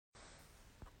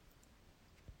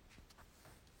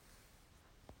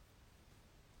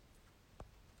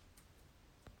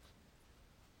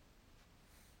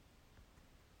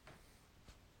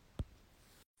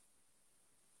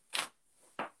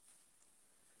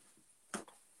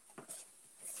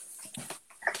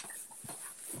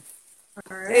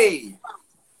All right. Hey.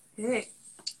 Hey.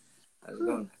 How's it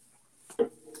going?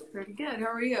 Pretty good.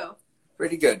 How are you?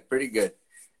 Pretty good. Pretty good.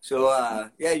 So,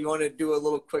 yeah, you want to do a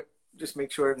little quick, just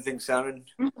make sure everything's sounding?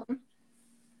 Mm-hmm.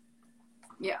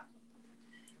 Yeah.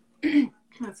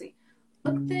 Let's see.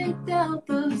 But they dealt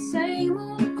the same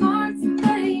old cards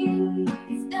playing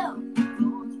still.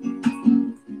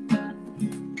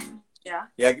 Yeah?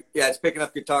 Yeah, it's picking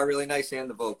up guitar really nice and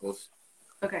the vocals.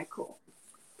 Okay, cool.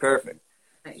 Perfect.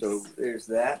 Nice. So there's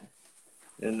that.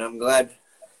 And I'm glad.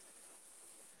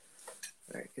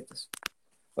 All right, get this.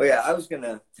 Oh, yeah,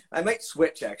 I might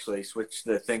switch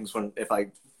the things if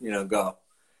I, go.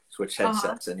 Switch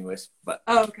headsets anyways. But.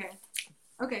 Oh, okay.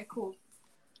 Okay, cool.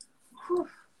 Whew.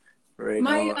 Right.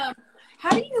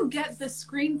 How do you get the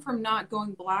screen from not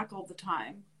going black all the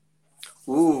time?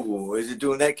 Ooh, is it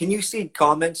doing that? Can you see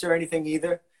comments or anything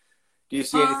either? Do you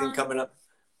see anything coming up?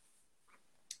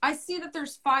 I see that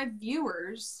there's 5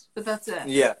 viewers, but that's it.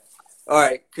 Yeah. All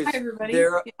right. Hi, everybody.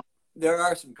 There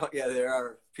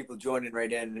are people joining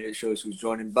right in. It shows who's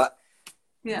joining, but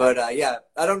yeah,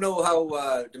 I don't know how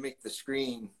to make the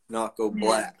screen not go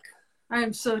black. I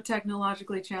am so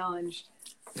technologically challenged.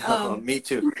 Me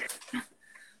too.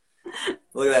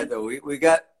 Look at that though. We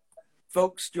got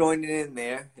folks joining in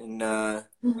there, and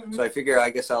so I figure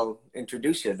I guess I'll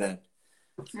introduce you then.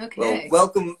 Okay.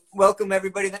 Well, welcome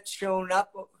everybody that's shown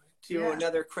up to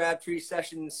another Crabtree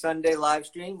Session Sunday live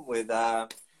stream with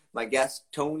my guest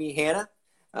Tony Hanna,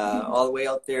 all the way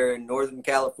out there in Northern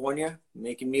California,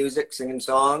 making music, singing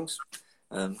songs.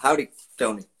 Howdy,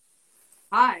 Tony.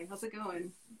 Hi, how's it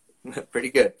going? Pretty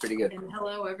good, pretty good. And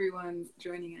hello, everyone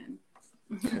joining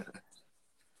in.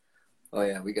 Oh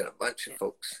yeah, we got a bunch of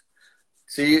folks.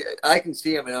 See, I can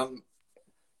see them, and I'm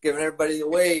giving everybody a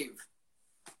wave.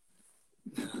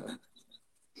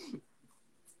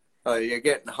 Oh, you're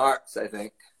getting hearts, I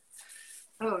think.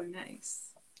 Oh,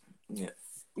 nice. Yeah.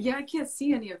 Yeah, I can't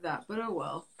see any of that, but oh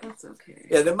well, that's okay.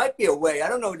 Yeah, there might be a way. I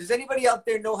don't know. Does anybody out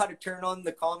there know how to turn on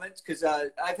the comments? Because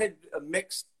I've had a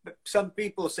mix. Some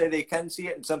people say they can see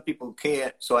it, and some people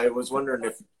can't. So I was wondering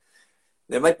if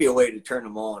there might be a way to turn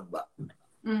them on. But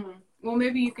well,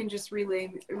 maybe you can just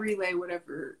relay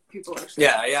whatever people are saying.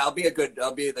 Yeah. I'll be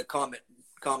the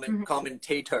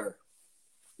commentator.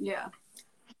 Yeah.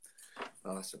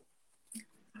 Awesome.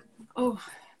 Oh,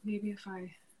 maybe if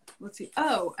let's see.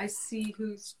 Oh, I see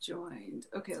who's joined.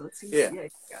 Okay, let's see. Yeah,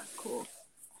 cool.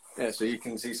 Yeah, so you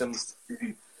can see some.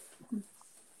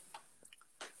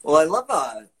 Well, I love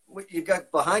what you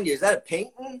got behind you. Is that a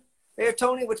painting there,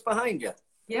 Tony? What's behind you?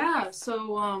 Yeah,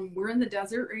 so we're in the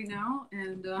desert right now,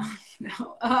 and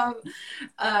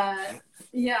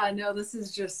this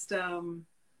is just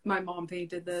my mom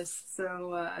painted this.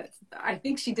 So I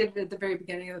think she did it at the very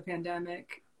beginning of the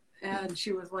pandemic. And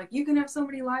she was like, you can have so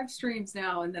many live streams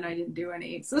now. And then I didn't do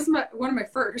any. So this is one of my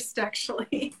first,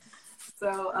 actually.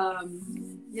 So,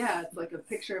 it's like a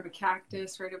picture of a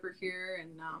cactus right over here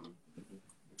and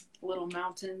little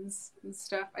mountains and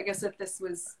stuff. I guess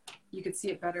you could see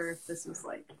it better if this was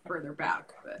like further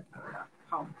back. But I don't know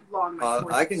how long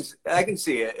my I can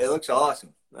see it. It looks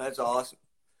awesome. That's awesome.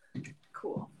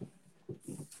 Cool.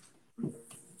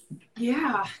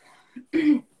 Yeah.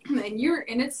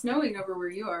 And it's snowing over where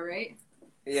you are, right?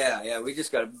 Yeah. We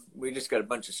just got a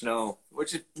bunch of snow,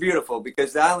 which is beautiful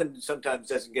because the island sometimes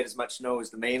doesn't get as much snow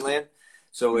as the mainland.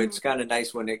 So it's kind of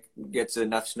nice when it gets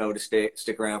enough snow to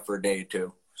stick around for a day or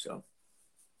two. So.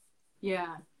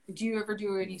 Yeah. Do you ever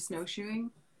do any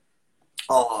snowshoeing?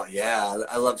 Oh yeah,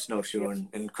 I love snowshoeing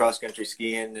and cross country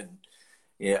skiing and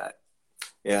yeah.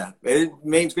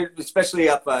 Maine's good, especially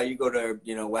up. You go to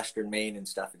Western Maine and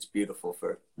stuff. It's beautiful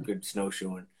for good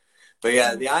snowshoeing. But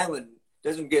yeah, the island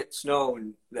doesn't get snow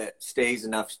and that stays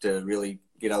enough to really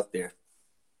get out there.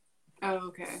 Oh,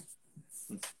 okay.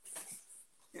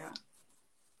 Yeah.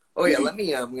 Oh yeah,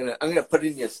 I'm gonna put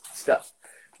in your stuff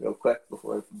real quick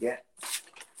before I forget.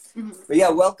 But yeah,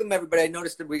 welcome everybody. I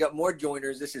noticed that we got more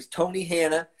joiners. This is Tony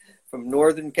Hanna from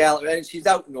Northern California, and she's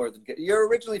out in Northern. You're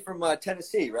originally from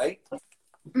Tennessee, right?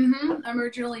 I'm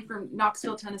originally from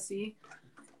Knoxville, Tennessee.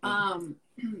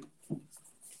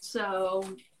 So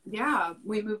yeah,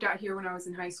 we moved out here when I was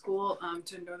in high school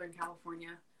to Northern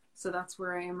California. So that's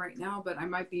where I am right now, but I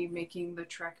might be making the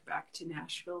trek back to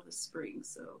Nashville this spring.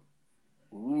 So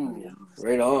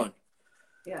right on.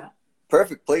 Yeah.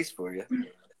 Perfect place for you.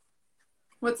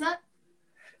 What's that?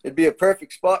 It'd be a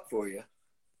perfect spot for you.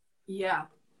 Yeah.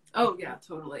 Oh yeah,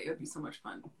 totally. It would be so much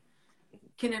fun.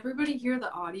 Can everybody hear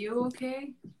the audio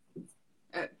okay?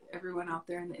 Everyone out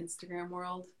there in the Instagram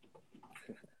world?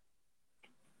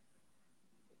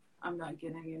 I'm not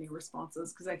getting any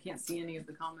responses because I can't see any of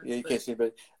the comments. Yeah, you can't see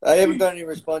anybody. I haven't got any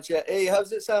response yet. Hey,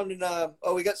 how's it sounding?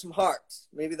 Oh, we got some hearts.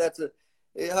 Maybe that's a.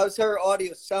 Hey, how's her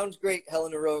audio? Sounds great.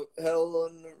 Helen Rose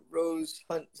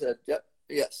Hunt said. Yep.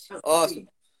 Yes. Oh, awesome. sweet.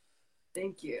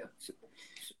 Thank you.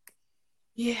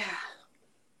 Yeah.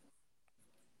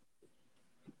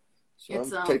 So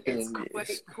it's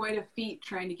quite a feat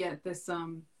trying to get this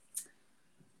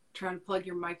trying to plug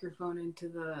your microphone into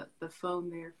the phone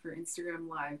there for Instagram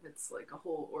Live. It's like a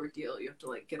whole ordeal. You have to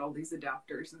like get all these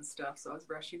adapters and stuff. So I was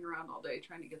rushing around all day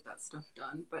trying to get that stuff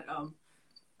done. But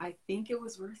I think it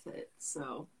was worth it.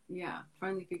 So yeah,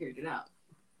 finally figured it out.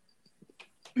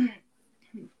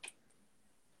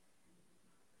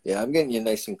 Yeah, I'm getting you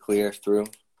nice and clear through.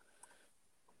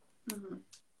 Mm-hmm.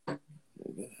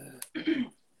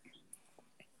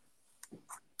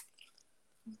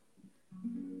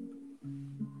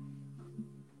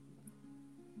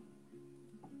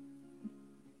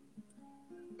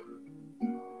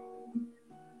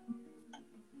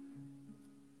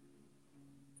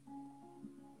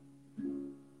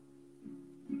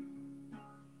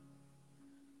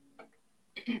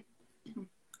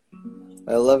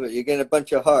 I love it. You're getting a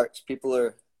bunch of hearts. People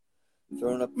are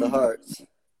throwing up the hearts.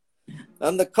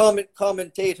 I'm the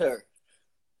commentator.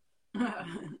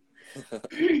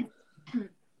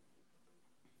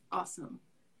 Awesome.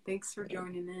 Thanks for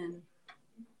joining in.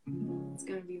 It's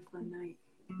going to be a fun night.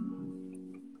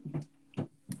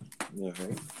 All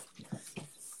right.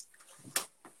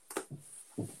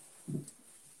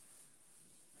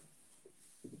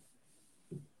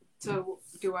 So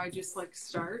do I just like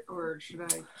start or should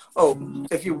I? Oh,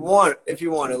 if you want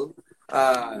to.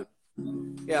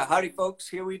 Yeah, howdy folks.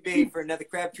 Here we be for another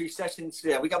Crabtree Sessions.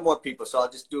 Yeah, we got more people, so I'll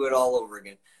just do it all over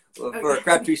again. For a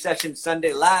Crabtree Sessions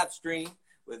Sunday live stream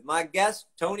with my guest,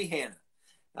 Tony Hanna.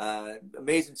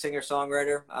 Amazing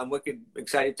singer-songwriter. I'm wicked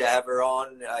excited to have her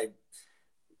on. I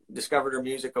discovered her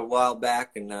music a while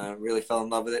back and really fell in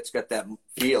love with it. It's got that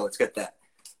feel. It's got that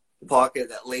pocket,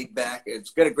 that laid back.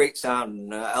 It's got a great sound,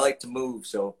 and I like to move,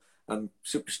 so I'm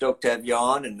super stoked to have you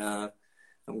on, and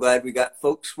I'm glad we got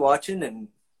folks watching, and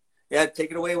yeah,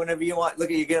 take it away whenever you want. Look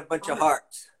at you, get a bunch of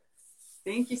hearts.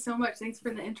 Thank you so much. Thanks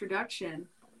for the introduction.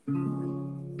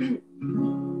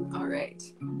 All right.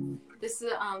 This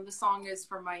is the song is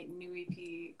for my new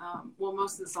EP. Well,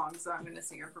 most of the songs that I'm going to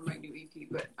sing are for my new EP,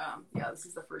 but yeah, this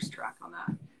is the first track on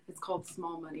that. It's called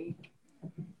Small Money.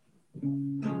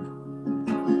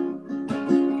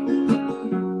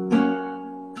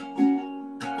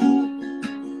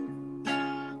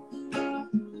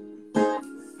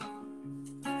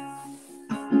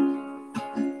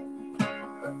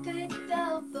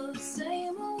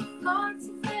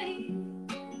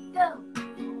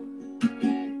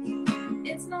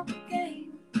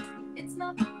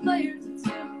 Players, it's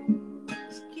you.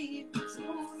 Just keep it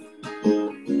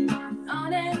moving.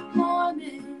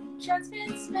 Unemployment checks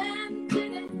been spent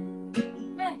today.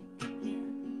 Right.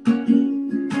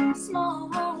 Small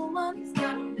money's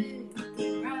got a big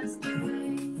price to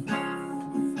pay.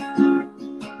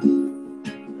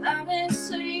 I've been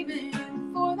saving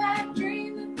for that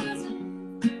dream that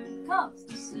doesn't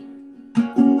cost a cent.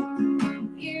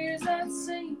 Years that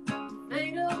seem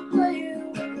fade away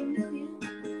with a million.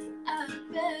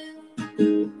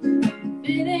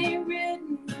 It ain't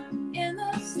written in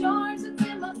the stars, it's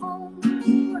in my own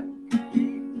work.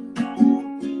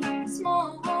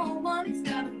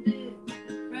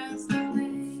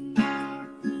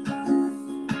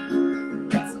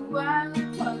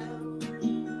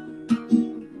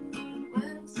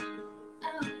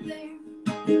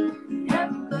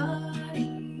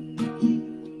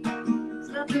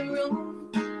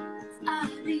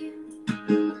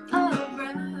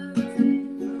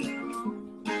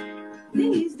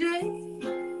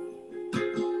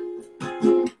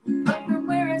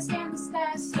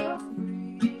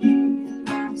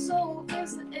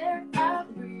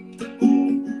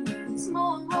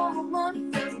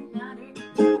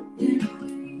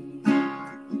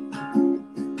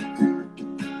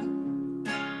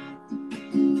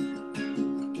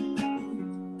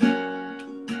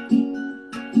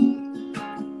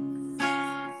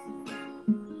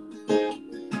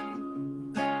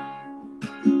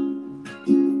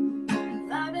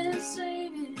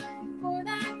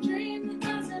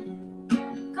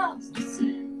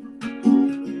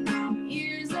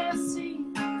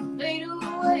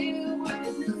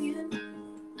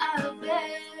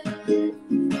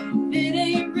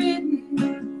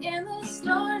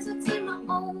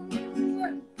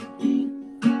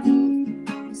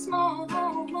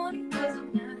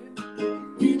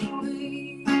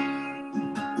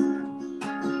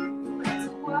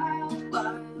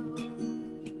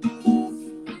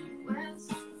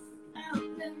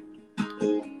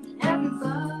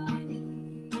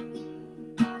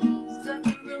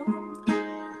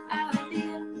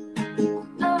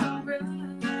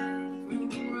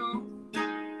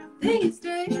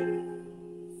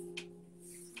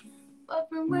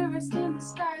 forest and the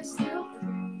sky is still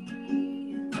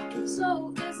free.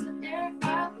 So is the air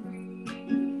I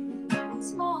breathe.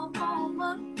 Small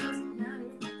moment doesn't matter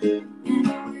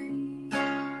anyway.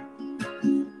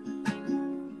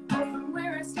 Over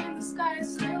where I stand, the sky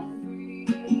is still free.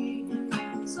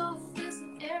 So is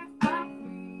the air I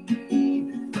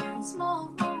breathe.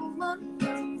 Small moment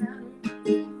doesn't matter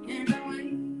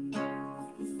anyway.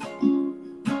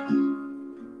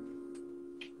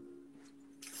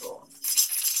 Cool.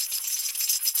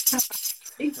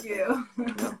 Thank you.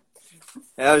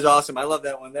 That was awesome. I love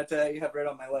that one. That's you have right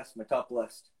on my list, my top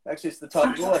list. Actually, it's the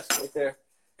top list right there.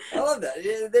 I love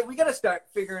that. We got to start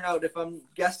figuring out if I'm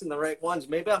guessing the right ones.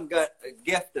 Maybe I'm got a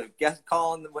gift of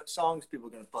calling what songs people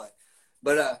are going to play.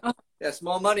 But yeah,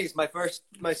 Small Money is what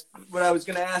I was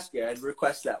going to ask you. I'd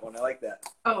request that one. I like that.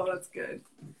 Oh, that's good.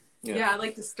 Yeah, I'd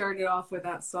like to start it off with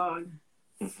that song.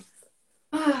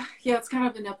 Yeah, it's kind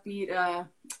of an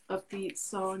upbeat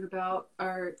song about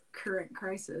our current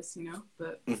crisis, you know.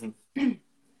 But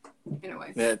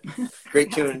anyway, yeah,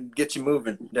 great tune, get you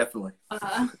moving, definitely.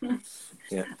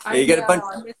 Yeah, you get a bunch.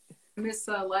 I miss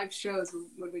live shows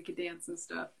when we could dance and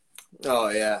stuff. Oh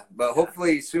yeah, but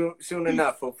hopefully soon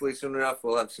enough. Hopefully soon enough,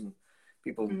 we'll have some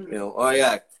people. You know, oh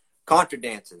yeah, contra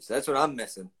dances. That's what I'm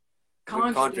missing.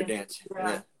 Contra dance.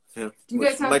 Yeah. Do you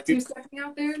guys have two-stepping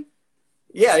out there?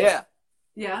 Yeah.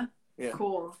 Yeah.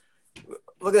 Cool.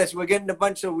 Look at this. We got a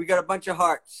bunch of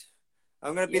hearts.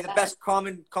 I'm gonna be the best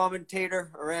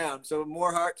commentator around. So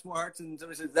more hearts, and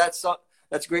somebody says that's a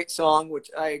great song, which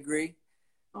I agree.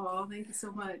 Oh, thank you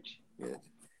so much. Yeah.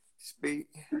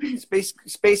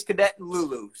 Space Cadet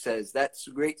Lulu says that's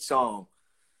a great song.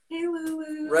 Hey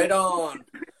Lulu. Right on.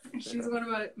 She's one of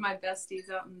my besties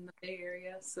out in the Bay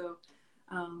Area. So,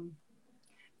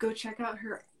 go check out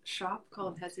her shop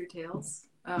called Heads or Tails.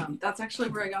 That's actually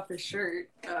where I got this shirt.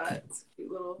 It's a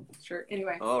cute little shirt.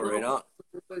 Anyway. Oh, right on.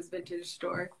 It was vintage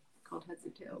store called Heads or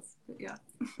Tails. But yeah.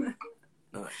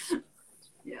 Nice.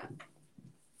 Yeah.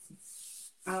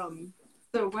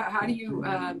 So how do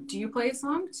you play a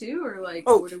song too, or like?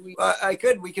 Oh, what do we? I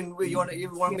could. We can. You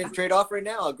want me to trade off right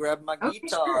now? I'll grab my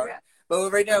guitar. Sure, yeah.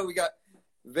 But right now we got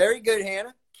very good,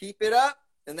 Hannah. Keep it up,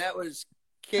 and that was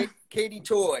Katie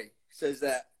Toy says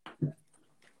that.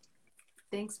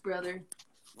 Thanks, brother.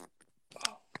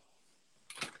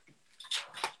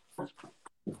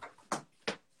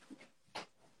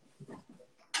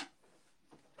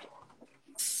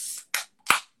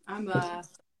 I'm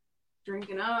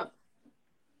drinking up.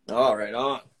 All right,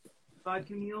 on.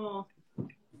 Vodka Mule.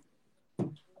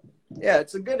 Yeah,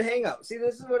 it's a good hangout. See,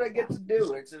 this is what I get to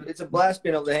do. It's a blast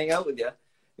being able to hang out with you.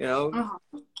 You know,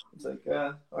 It's like,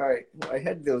 all right, I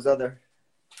had those other.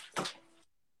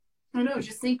 I know,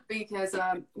 just think because,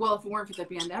 well, if it weren't for the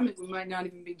pandemic, we might not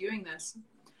even be doing this.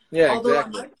 Yeah, Although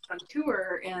exactly. I'm on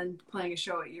tour and playing a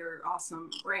show at your awesome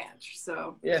ranch,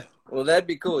 so. Yeah, well, that'd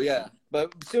be cool, yeah.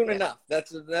 But soon enough.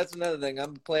 That's another thing.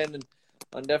 I'm planning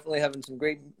on definitely having some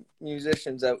great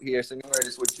musicians out here, some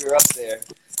artists, which you're up there.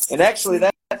 And actually,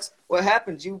 that's what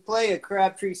happens. You play at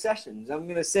Crabtree Sessions. I'm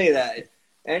going to say that.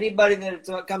 Anybody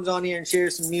that comes on here and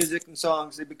shares some music and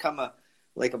songs, they become a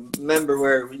member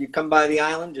where you come by the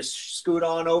island, just scoot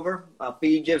on over. I'll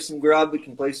feed you some grub. We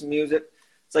can play some music.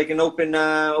 It's like an open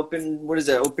what is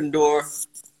that? Open door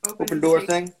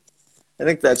thing. I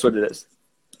think that's what it is.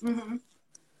 Mm-hmm.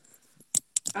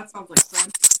 That sounds like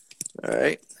fun. All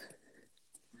right.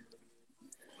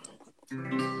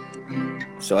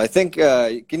 So I think,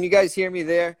 can you guys hear me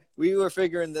there? We were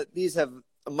figuring that these have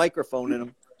a microphone in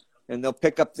them, and they'll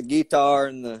pick up the guitar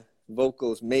and the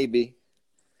vocals, maybe.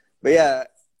 But yeah,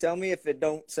 tell me if it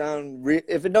don't sound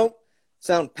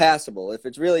passable. If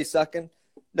it's really sucking,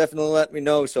 definitely let me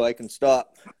know so I can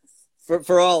stop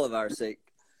for all of our sake.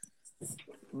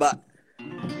 But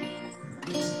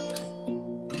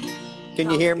can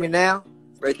you hear me now?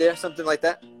 Right there, something like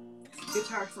that?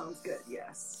 Guitar sounds good,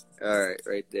 yes. All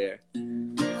right there.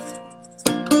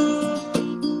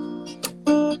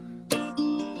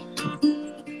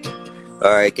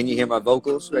 All right, can you hear my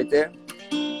vocals right there?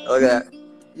 Look at that.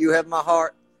 You have my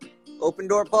heart. Open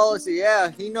door policy.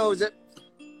 Yeah, he knows it.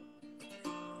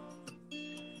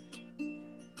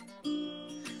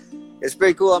 It's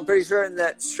pretty cool. I'm pretty sure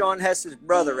that's Sean Hess's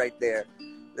brother right there.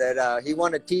 That he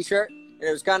won a T-shirt. And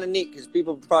it was kind of neat because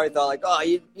people probably thought like, oh,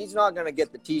 he's not going to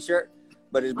get the T-shirt.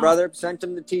 But his brother sent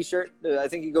him the T-shirt. I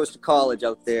think he goes to college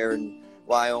out there in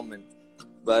Wyoming.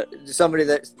 But somebody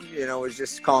that, was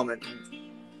just commenting.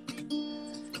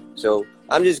 So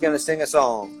I'm just going to sing a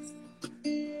song.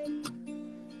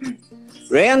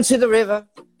 Ran to the river,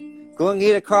 couldn't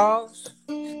get across.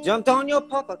 Jumped on your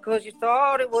papa 'cause you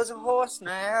thought it was a horse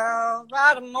now.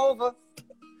 Ride him over,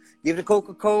 Give it a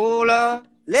Coca-Cola,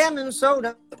 lemon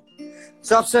soda,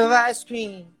 soft serve ice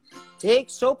cream. Take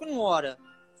soap and water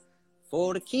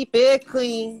for to keep it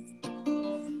clean.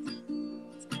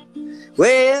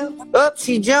 Well, up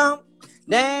she jumped,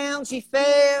 down she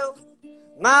fell.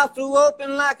 Mouth flew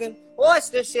open like an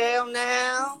oyster shell.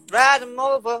 Now ride 'em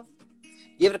over.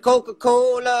 Give it a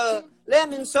Coca-Cola,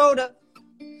 lemon soda,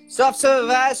 soft serve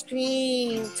ice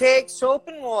cream. Take soap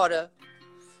and water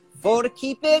for to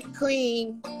keep it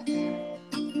clean.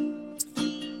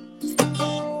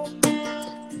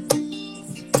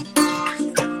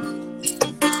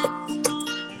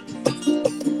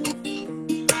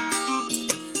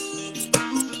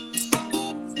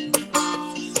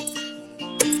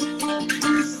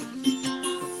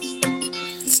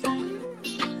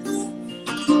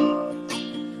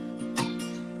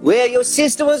 Well, your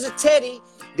sister was a teddy,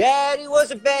 daddy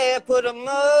was a bear. Put a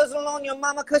muzzle on your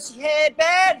mama 'cause she had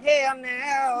bad hair.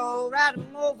 Now ride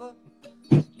 'em over.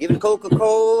 Give it a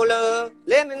Coca-Cola,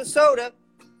 lemon soda,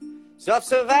 soft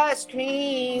serve ice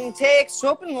cream. Take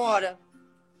soap and water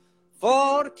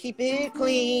for to keep it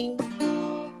clean.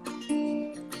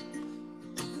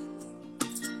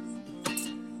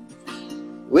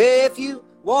 Well, if you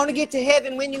want to get to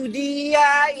heaven when you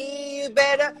die, you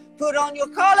better put on your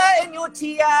collar and your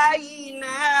tie.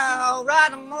 Now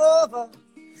ride 'em over.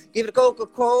 Give it a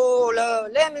Coca-Cola,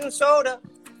 lemon soda,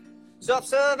 soft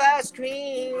serve ice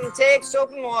cream. Take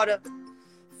soap and water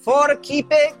for to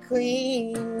keep it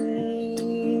clean.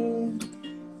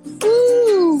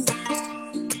 Woo!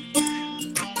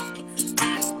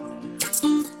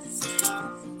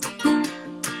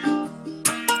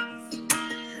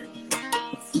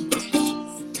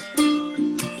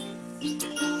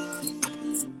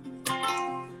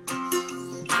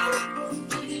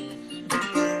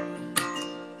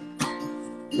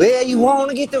 Well, you want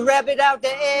to get the rabbit out the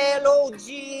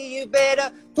L-O-G, you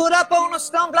better put up on a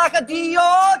stump like a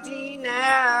D-O-G.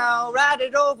 Now ride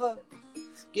it over.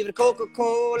 Give it a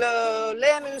Coca-Cola,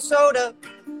 lemon soda,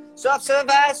 soft serve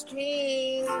ice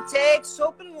cream. Take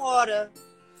soap and water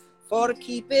for to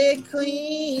keep it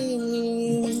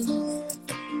clean.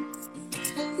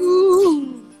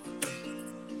 Ooh.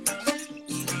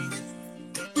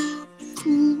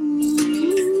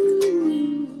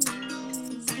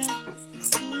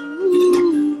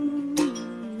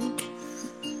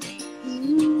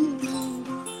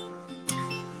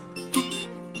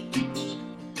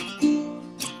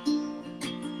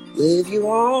 If you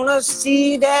wanna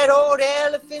see that old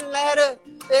elephant ladder,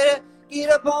 better get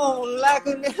up on like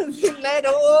an elephant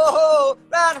ladder. Oh,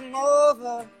 ride 'em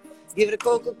over. Give it a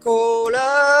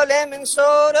Coca-Cola, lemon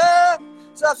soda,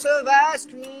 soft serve ice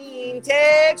cream.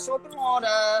 Take soap and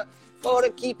water for to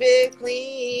keep it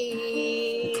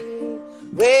clean.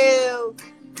 Well,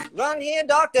 run here,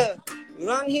 doctor,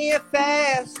 run here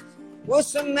fast.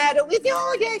 What's the matter with you?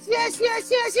 Yes, yes, yes,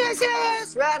 yes, yes,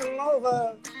 yes. Ride 'em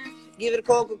over. Give it a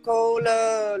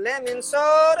Coca-Cola, lemon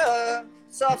soda,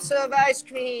 soft serve ice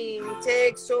cream.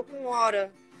 Take soap and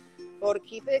water for to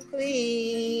keep it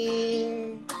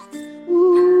clean.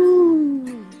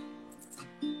 Ooh.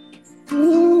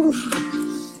 Ooh.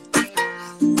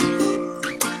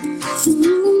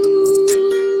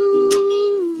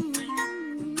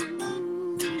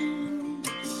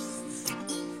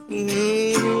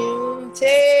 Ooh.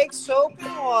 Take soap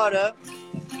and water.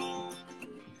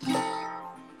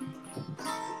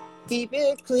 Keep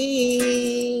it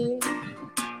clean.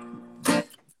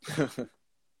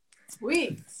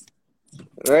 Sweet.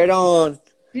 Right on.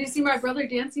 Did you see my brother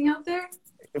dancing out there?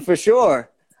 For sure.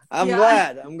 I'm Yeah.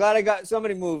 glad. I'm glad I got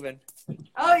somebody moving.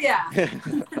 Oh, yeah.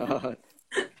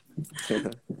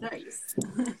 Nice.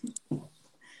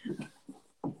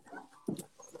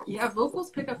 Yeah,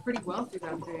 vocals pick up pretty well through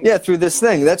that thing. Yeah, through this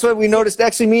thing. That's what we noticed.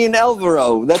 Actually, me and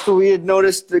Alvaro. That's what we had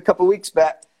noticed a couple weeks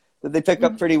back. That they pick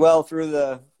up pretty well through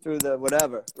the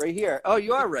whatever. Right here. Oh,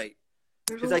 you are right.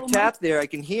 Because I tap there, I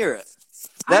can hear it.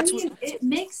 That's it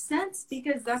makes sense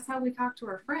because that's how we talk to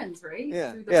our friends, right?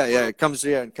 Yeah, yeah. It comes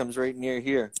right near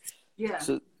here. Yeah.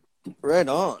 So, right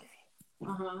on.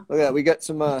 Uh-huh. Look at that. We got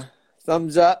some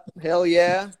thumbs up. Hell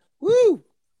yeah. Woo!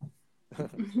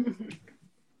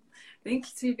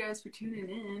 Thanks to you guys for tuning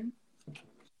in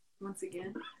once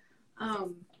again.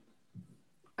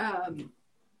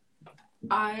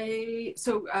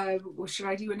 Should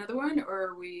I do another one, or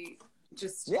are we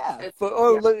just?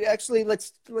 Actually,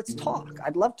 let's talk.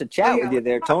 I'd love to chat with you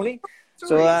there, Tony.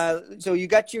 So you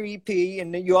got your EP,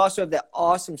 and then you also have that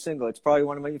awesome single. It's probably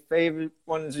one of my favorite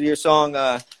ones of your song,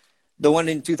 the one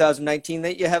in 2019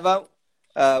 that you have out.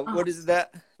 What is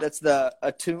that? That's the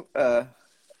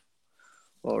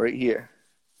right here.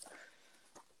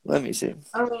 Let me see.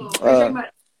 Oh, are you talking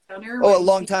about Gunner Oh, by a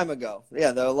long Pink. time ago.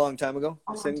 Yeah, a long time ago.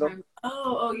 A long Single. time.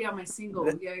 Oh yeah, my single.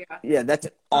 Yeah, yeah. Yeah, that's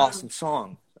an awesome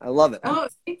song. I love it. Oh,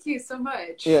 thank you so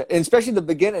much. Yeah, and especially the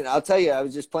beginning. I'll tell you, I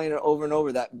was just playing it over and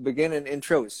over. That beginning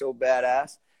intro is so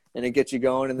badass, and it gets you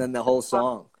going, and then the whole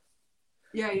song.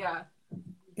 Yeah, yeah.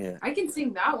 Yeah. I can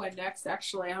sing that one next,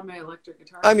 actually, on my electric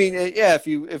guitar. I mean, yeah, if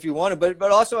you want to,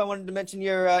 but also I wanted to mention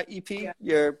your EP,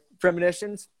 your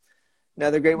Premonitions.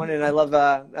 Another great one, and I love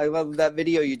that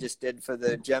video you just did for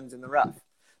the Gems in the Rough.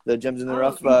 The Gems in the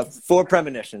Rough for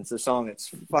Premonitions, the song. It's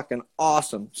fucking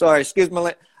awesome. Sorry, excuse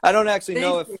my I don't actually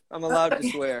know if I'm allowed to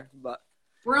swear, but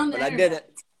we're on the internet. I did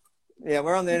it. Yeah,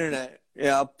 we're on the internet.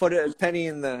 Yeah, I'll put a penny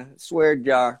in the swear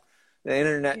jar, the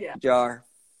internet jar.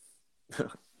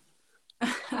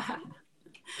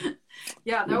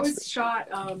 Yeah, that was shot.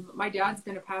 My dad's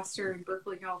been a pastor in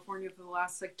Berkeley, California for the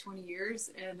last like 20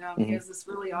 years, and he has this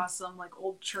really awesome like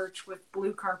old church with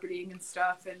blue carpeting and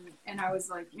stuff. And I was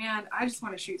like, man, I just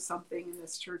want to shoot something in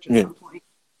this church at some point.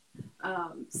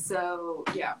 So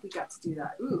yeah, we got to do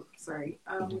that. Ooh, sorry.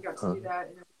 We got to do that,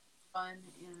 and it was fun.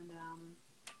 And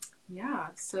yeah,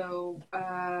 so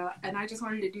and I just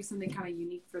wanted to do something kind of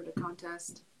unique for the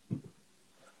contest,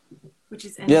 which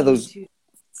is those.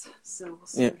 So we'll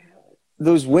see.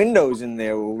 Those windows in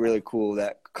there were really cool.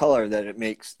 That color that it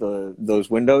makes those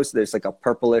windows. There's like a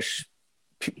purplish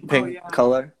pink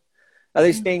color. Are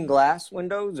they stained glass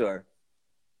windows or?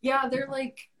 Yeah, they're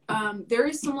like there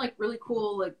is some like really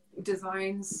cool like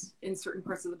designs in certain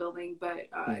parts of the building, but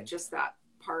just that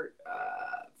part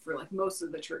for like most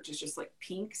of the church is just like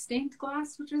pink stained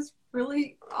glass, which is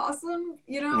really awesome.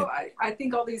 You know, I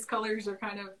think all these colors are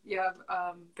kind of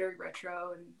very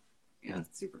retro and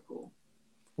it's super cool.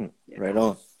 Yeah. Right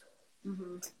on.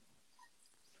 Mm-hmm.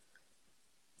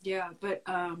 Yeah, but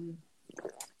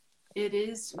it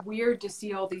is weird to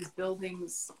see all these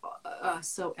buildings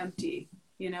so empty,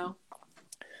 you know?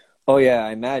 Oh, yeah,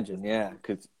 I imagine, yeah,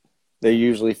 because they're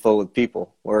usually full with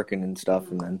people working and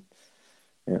stuff, and then,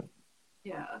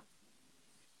 Yeah.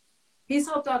 He's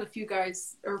helped out a few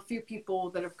guys, or a few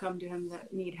people that have come to him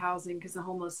that need housing, because the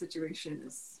homeless situation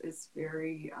is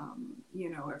very,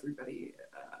 everybody...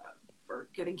 are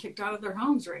getting kicked out of their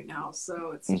homes right now,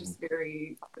 so it's just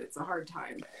it's a hard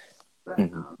time, but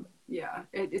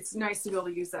it's nice to be able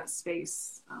to use that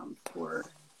space for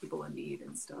people in need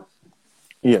and stuff.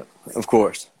 Yeah, of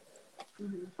course.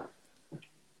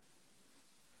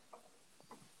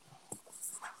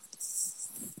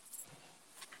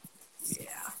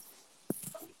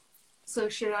 So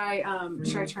should I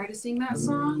try to sing that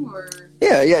song, or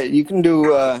yeah you can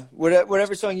do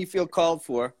whatever song you feel called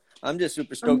for. I'm just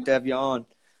super stoked to have you on.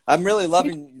 I'm really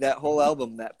loving that whole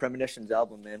album, that Premonitions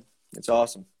album, man. It's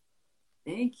awesome.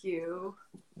 Thank you.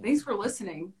 Thanks for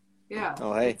listening. Yeah.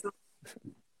 Oh, hey.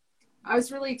 I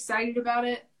was really excited about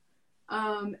it.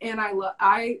 And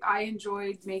I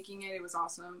enjoyed making it. It was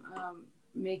awesome.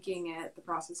 The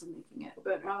process of making it.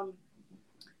 But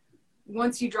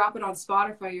once you drop it on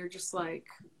Spotify, you're just like,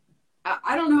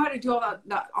 I don't know how to do all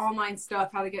that online stuff,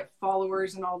 how to get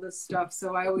followers and all this stuff.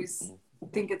 So I always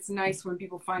think it's nice when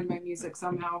people find my music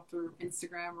somehow through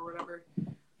Instagram or whatever.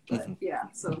 But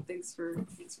so thanks for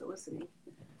listening.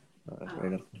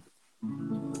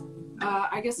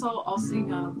 I guess I'll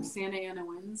sing Santa Ana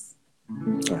Winds.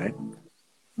 All right.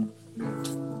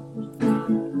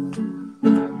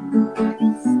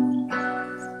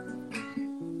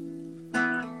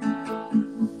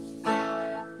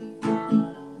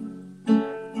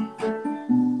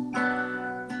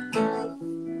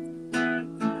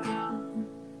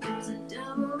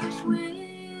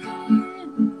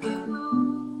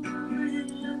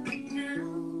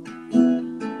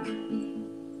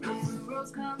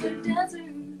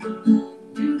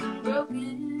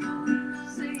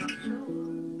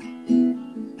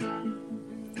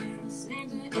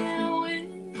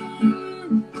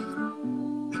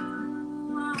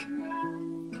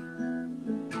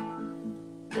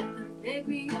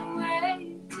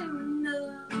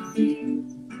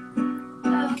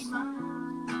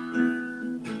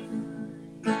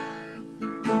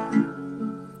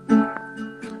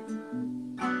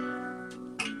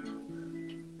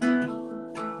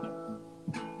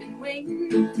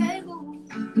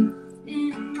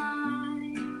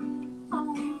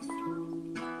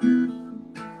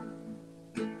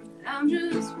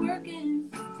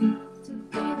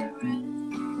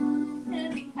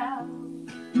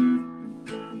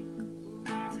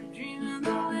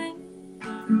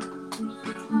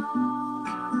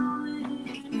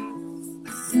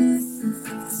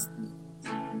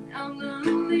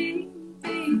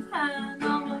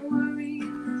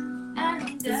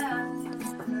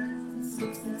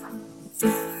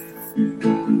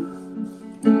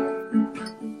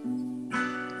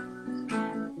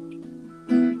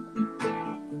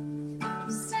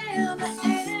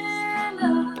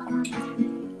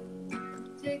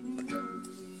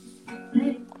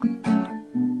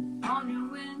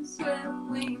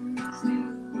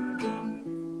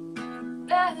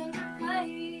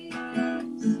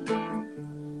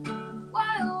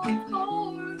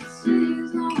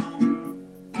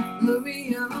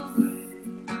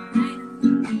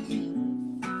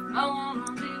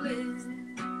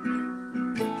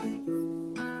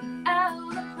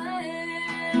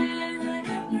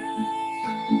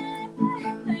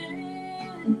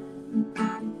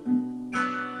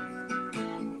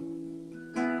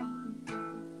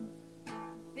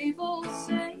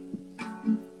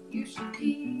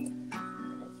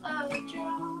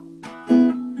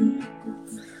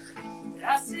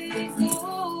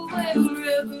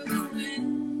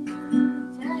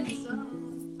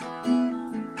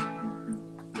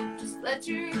 let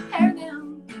your hair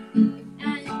down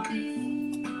and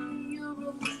be your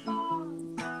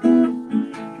response.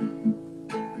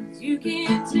 'Cause you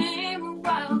can't tame a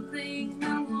wild thing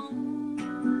that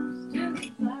wants to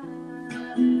fly.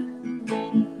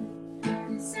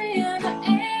 Santa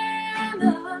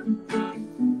Ana,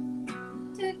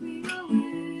 take me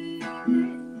away.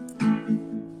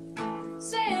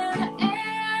 Santa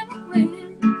Ana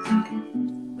winds,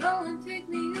 blow and take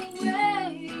me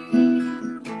away.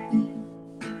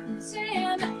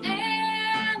 Santa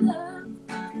Ana,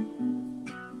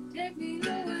 take me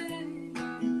away.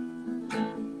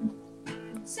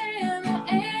 Santa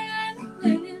Ana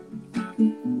winds,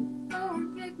 blow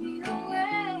and take me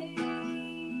away.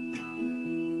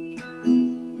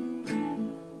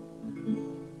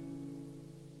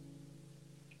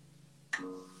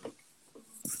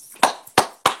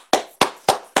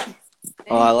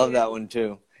 Oh, I love that one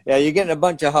too. Yeah, you're getting a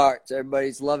bunch of hearts.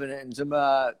 Everybody's loving it, and some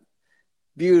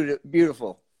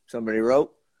beautiful. Somebody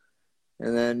wrote,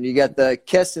 and then you got the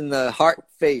kiss and the heart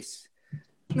face.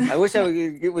 I wish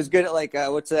it was good at like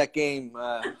what's that game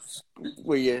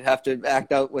where you have to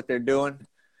act out what they're doing?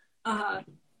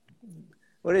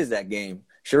 What is that game?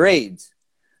 Charades.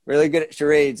 Really good at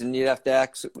charades, and you'd have to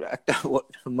act out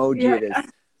what emoji it is.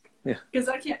 Yeah. Because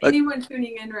I can't. Anyone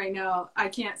tuning in right now, I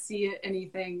can't see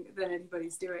anything that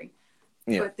anybody's doing.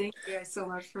 Yeah. But thank you guys so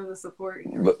much for the support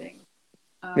and everything.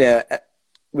 Yeah,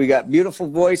 we got "Beautiful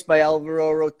Voice" by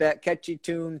Alvaro. Wrote that catchy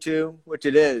tune too, which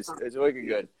it is. It's wicked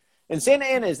good. And Santa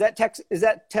Ana, is that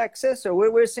Texas or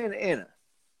where's Santa Ana?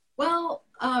 Well,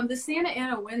 the Santa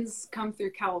Ana winds come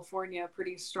through California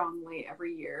pretty strongly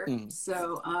every year.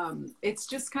 So it's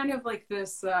just kind of like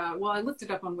this, well, I looked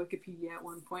it up on Wikipedia at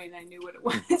one point and I knew what it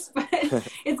was, but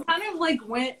it's kind of like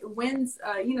winds,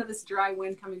 this dry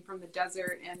wind coming from the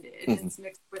desert, and it's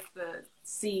mixed with the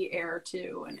sea air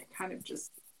too. And it kind of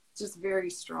just very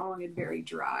strong and very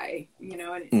dry, and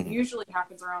it usually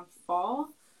happens around fall.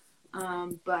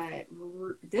 But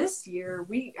this year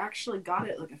we actually got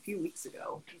it like a few weeks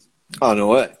ago. Oh, no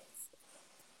way.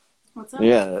 What's up?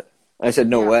 Yeah, I said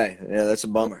no way. Yeah, that's a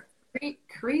bummer.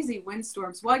 Crazy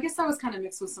windstorms. Well, I guess that was kind of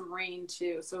mixed with some rain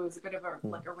too, so it was a bit of a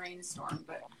rainstorm,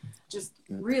 but just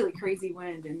really crazy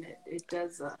wind, and it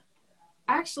does. I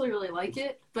actually really like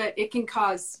it, but it can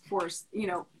cause forest,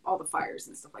 all the fires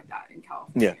and stuff like that in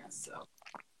California. Yeah. So,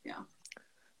 yeah.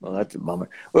 Well, that's a bummer.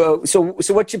 Well, so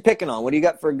what you picking on? What do you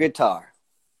got for a guitar?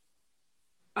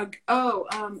 This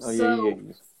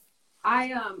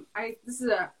is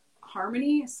a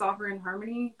Sovereign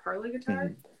Harmony Parlor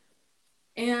guitar,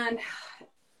 and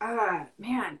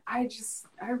man, I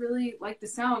really like the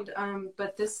sound.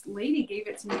 But this lady gave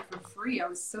it to me for free. I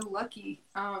was so lucky.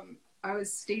 I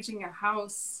was staging a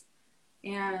house,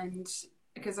 and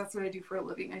because that's what I do for a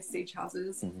living, I stage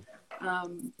houses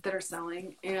that are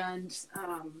selling. And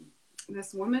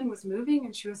this woman was moving,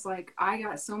 and she was like, "I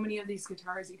got so many of these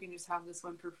guitars. You can just have this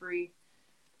one for free."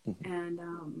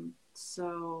 And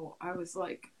so I was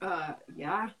like,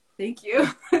 "Yeah, thank you."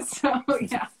 So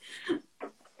yeah,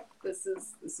 this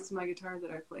is my guitar that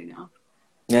I play now.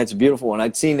 Yeah, it's a beautiful one.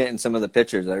 I'd seen it in some of the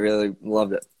pictures. I really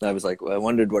loved it. I was like, I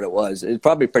wondered what it was. It's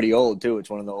probably pretty old too. It's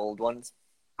one of the old ones.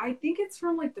 I think it's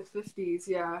from like the 50s.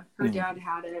 Yeah, her dad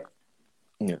had it.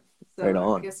 Yeah, so right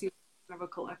on. I guess he's kind of a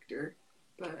collector,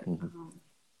 but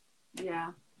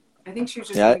yeah, I think she was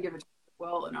just gonna give it to me.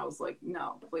 Well, and I was like,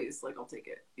 no, please, like I'll take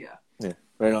it. Yeah. Yeah,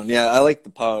 right on. Yeah, I like the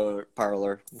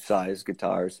parlor size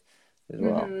guitars as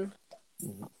well.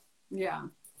 Yeah.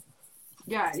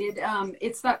 Yeah,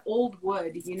 it's that old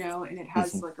wood, and it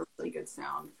has like a really good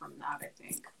sound from that, I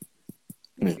think.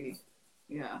 Maybe.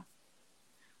 Yeah.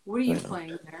 What are you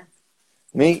playing there?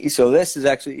 Me? So this is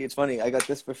actually, it's funny, I got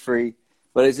this for free,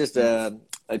 but it's just a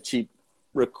cheap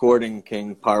Recording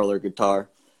King parlor guitar.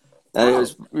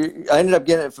 And I ended up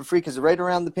getting it for free because right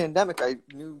around the pandemic, I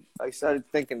started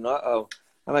thinking, I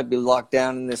might be locked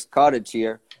down in this cottage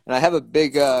here. And I have a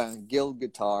big Guild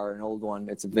guitar, an old one.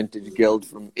 It's a vintage Guild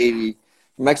from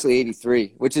actually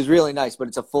 83, which is really nice, but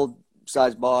it's a full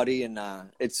size body, and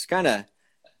it's kind of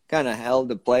hell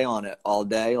to play on it all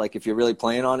day. Like if you're really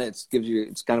playing on it,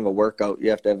 it's kind of a workout. You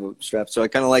have to have a strap. So I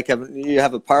kind of like you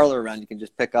have a parlor around. You can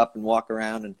just pick up and walk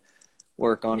around and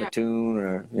work on a tune,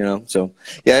 or So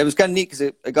yeah, it was kind of neat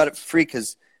because I got it for free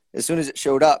because as soon as it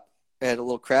showed up, it had a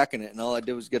little crack in it, and all I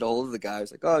did was get a hold of the guy. I was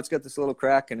like, "Oh, it's got this little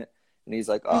crack in it," and he's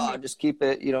like, "Oh, just keep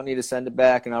it. You don't need to send it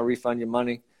back, and I'll refund you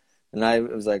money." And I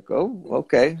was like, "Oh,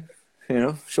 okay."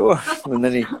 Sure. And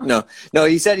then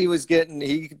he said he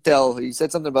could tell. He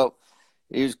said something about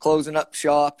he was closing up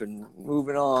shop and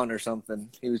moving on or something.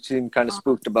 He seemed kind of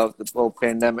spooked about the whole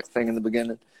pandemic thing in the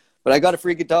beginning. But I got a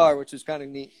free guitar, which was kind of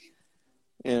neat.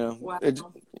 You know, Wow.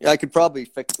 I could probably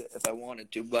fix it if I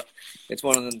wanted to, but it's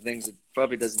one of them things that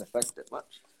probably doesn't affect it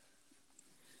much.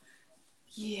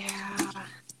 Yeah,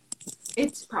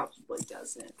 it probably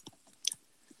doesn't.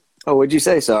 Oh, what'd you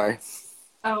say? Sorry.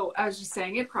 Oh, I was just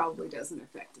saying it probably doesn't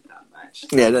affect it that much.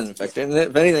 Yeah, it doesn't affect it. And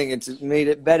if anything, it's made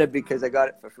it better because I got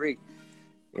it for free.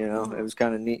 You know, it was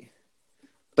kind of neat.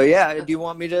 But yeah, do you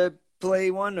want me to play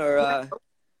one or? All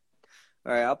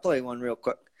right, I'll play one real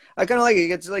quick. I kind of like it.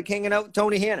 It's like hanging out with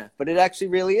Tony Hanna, but it actually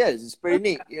really is. It's pretty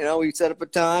neat. You know, we set up a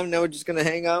time. Now we're just gonna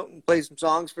hang out and play some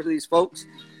songs for these folks.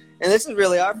 And this is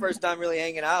really our first time really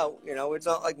hanging out. You know, it's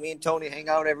not like me and Tony hang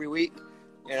out every week.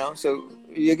 You know, so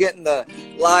you're getting the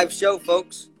live show,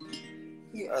 folks.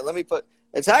 Let me put.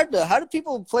 It's hard to. How do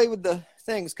people play with the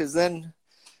things? Because then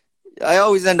I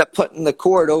always end up putting the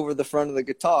cord over the front of the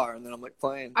guitar, and then I'm like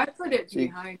playing. I put it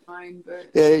behind mine, but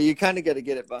yeah, you kind of got to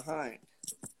get it behind.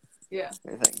 Yeah.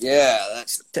 I think, yeah,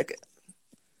 that's the ticket.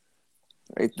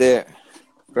 Right there.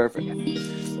 Perfect.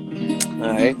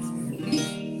 All right.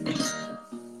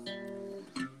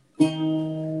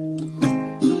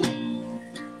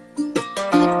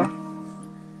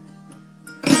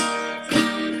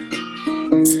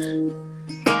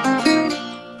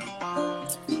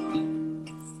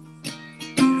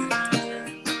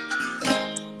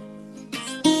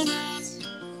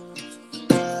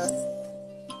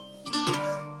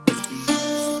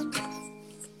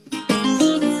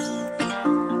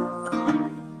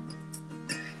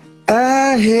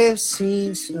 I have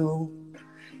seen snow,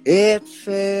 it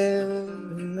fell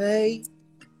in May,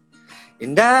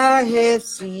 and I have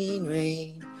seen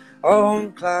rain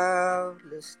on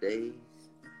cloudless days.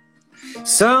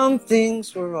 Some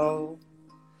things were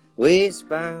always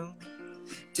bound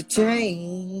to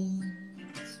change.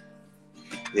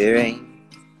 There ain't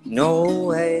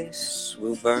no ash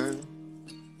will burn.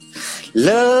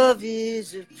 Love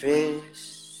is a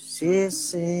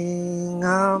precious thing,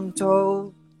 I'm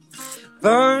told.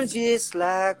 Burns just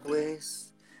like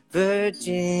West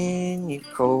Virginia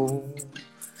coal.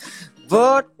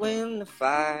 But when the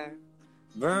fire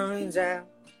burns out,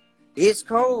 it's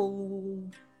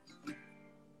cold.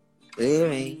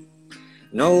 There ain't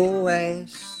no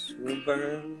ash will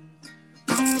burn.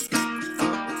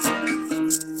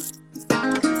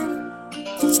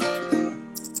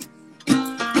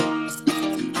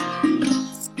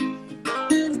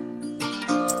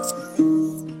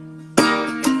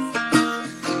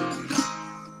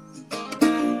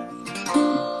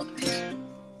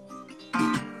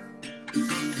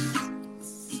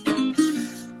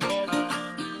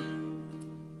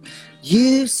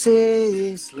 You say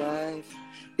this life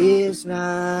is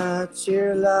not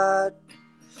your lot,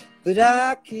 but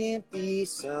I can't be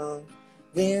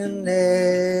something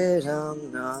that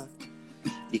I'm not.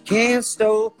 You can't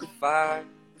stoke a fire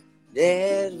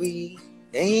that we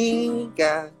ain't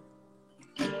got.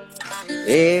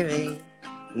 There ain't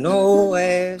no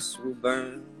ash will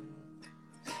burn.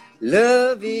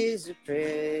 Love is a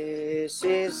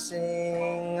precious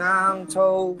thing, I'm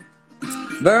told.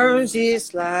 Burns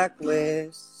just like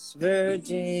West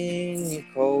Virginia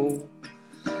coal.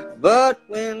 But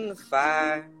when the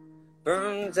fire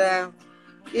burns out,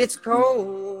 it's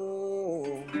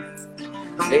cold.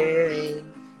 There ain't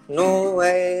no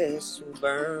ash to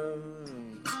burn.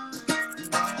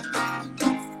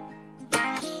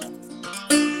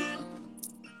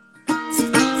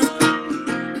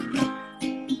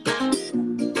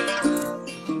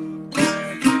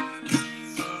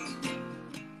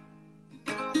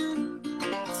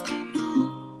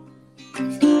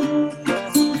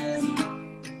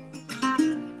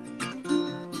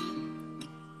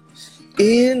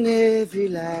 In every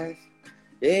life,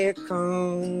 there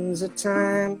comes a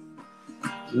time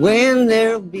when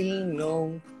there'll be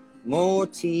no more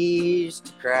tears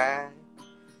to cry.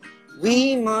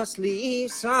 We must leave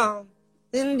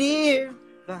something dear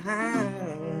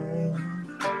behind.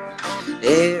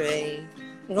 There ain't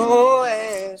no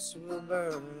ash will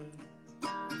burn.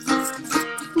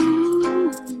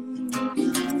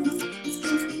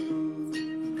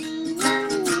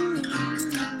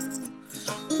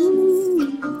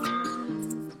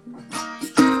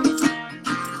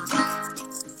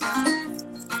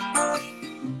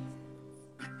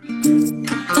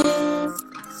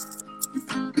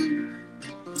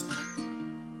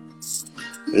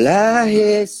 Well, I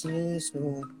had seen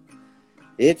snow,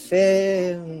 it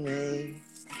fell in May,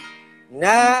 and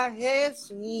I have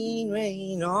seen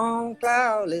rain on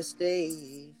cloudless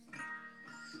days.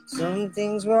 Some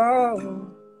things were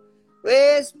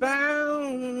always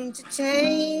bound to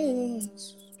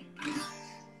change.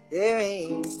 There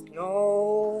ain't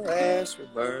no ash will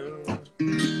burn.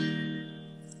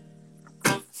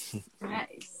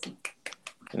 Nice.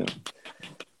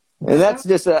 And that's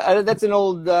just that's an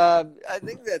old. I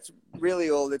think that's really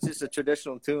old. It's just a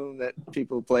traditional tune that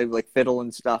people play like fiddle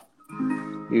and stuff,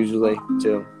 usually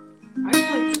too. I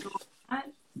play fiddle.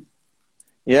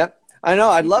 Yeah, I know.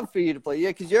 I'd love for you to play. Yeah,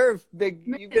 because you've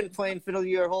been playing fiddle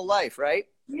your whole life, right?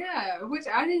 Yeah, which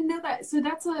I didn't know that. So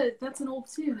that's an old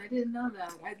tune. I didn't know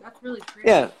that. That's really pretty.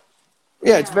 Yeah,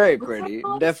 it's very pretty.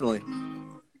 Definitely.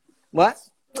 What?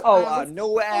 Oh,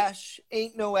 no ash,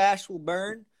 ain't no ash will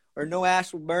burn, or no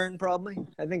ash will burn. Probably.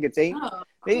 I think it's ain't.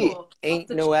 Maybe ain't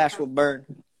no ash will burn.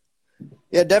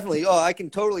 Yeah, definitely. Oh, I can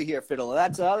totally hear fiddle.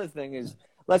 That's the other thing is.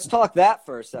 Let's talk that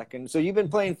for a second. So you've been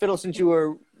playing fiddle since you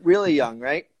were really young,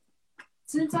 right?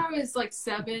 Since I was like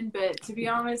 7, but to be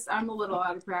honest, I'm a little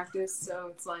out of practice, so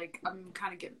it's like I'm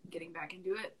kind of getting back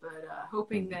into it. But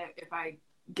hoping that if I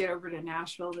get over to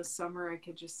Nashville this summer, I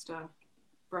could just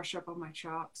brush up on my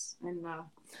chops and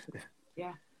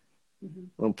yeah. Mm-hmm.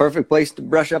 Well, perfect place to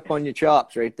brush up on your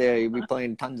chops right there. You'll be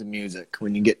playing tons of music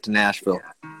when you get to Nashville.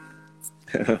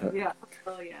 Yeah. Yeah.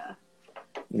 Oh yeah.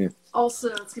 Yeah. Also,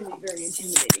 it's going to be very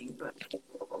intimidating, but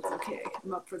it's okay.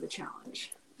 I'm up for the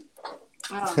challenge.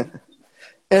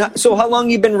 And so how long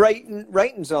you been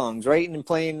writing songs, writing and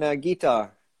playing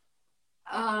guitar?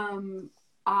 So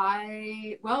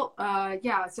I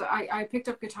picked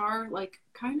up guitar like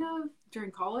kind of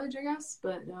during college, I guess,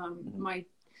 but my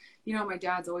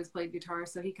dad's always played guitar,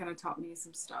 so he kind of taught me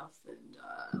some stuff and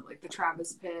like the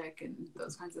Travis pick and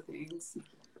those kinds of things.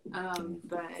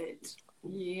 But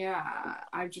yeah,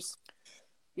 I just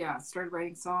started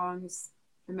writing songs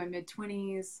in my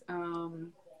mid-20s,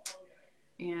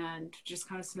 and just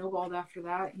kind of snowballed after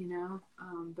that, been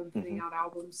putting out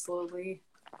albums slowly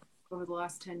over the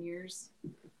last 10 years.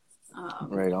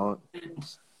 Right on. And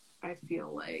I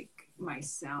feel like my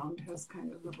sound has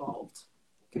kind of evolved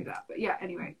through that. But yeah,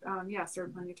 anyway,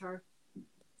 started playing guitar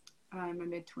in my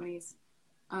mid-20s.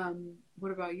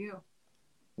 What about you?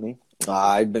 Me?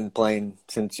 I've been playing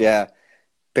since,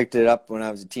 picked it up when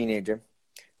I was a teenager.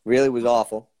 Really was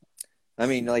awful. I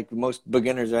mean, like most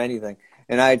beginners or anything.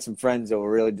 And I had some friends that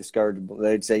were really discourageable.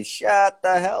 They'd say, shut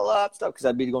the hell up, stuff, because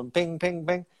I'd be going ping, ping,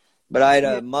 ping. But I had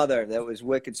a mother that was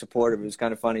wicked supportive. It was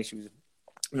kind of funny. She was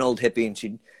an old hippie, and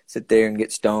she'd sit there and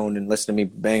get stoned and listen to me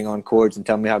bang on chords and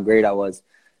tell me how great I was,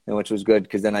 and which was good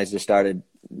because then I just started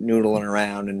noodling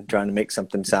around and trying to make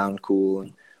something sound cool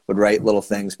and would write little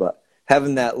things. But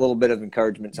having that little bit of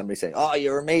encouragement, somebody say, oh,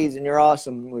 you're amazing, you're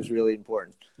awesome, was really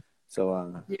important.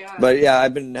 So, but yeah,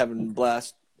 I've been having a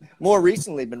blast. More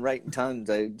recently, been writing tons.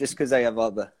 Just because I have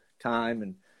all the time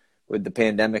and with the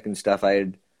pandemic and stuff, I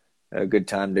had a good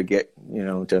time to get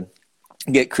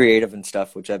creative and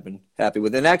stuff, which I've been happy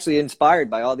with, and actually inspired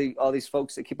by all these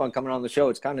folks that keep on coming on the show.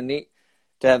 It's kind of neat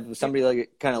to have somebody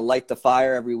like kind of light the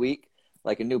fire every week,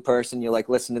 like a new person. You like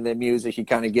listen to their music, you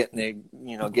kind of getting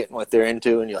what they're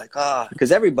into, and you're like,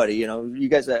 because everybody, you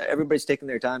guys, everybody's taking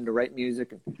their time to write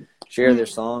music and share their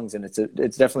songs, and it's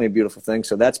definitely a beautiful thing.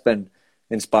 So that's been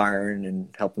inspiring and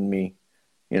helping me,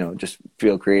 just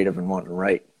feel creative and want to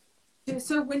write.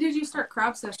 So when did you start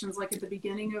crowd sessions? Like at the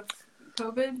beginning of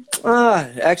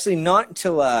COVID? Actually not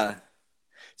until,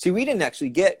 we didn't actually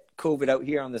get COVID out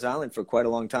here on this island for quite a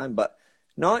long time, but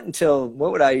not until,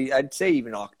 I'd say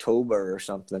even October or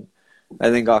something.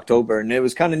 I think October. And it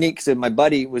was kind of neat because my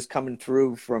buddy was coming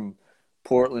through from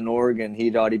Portland, Oregon.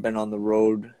 He'd already been on the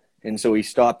road. And so he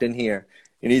stopped in here,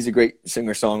 and he's a great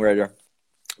singer-songwriter.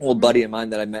 Old buddy of mine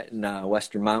that I met in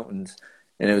Western Mountains,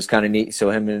 and it was kind of neat. So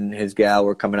him and his gal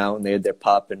were coming out, and they had their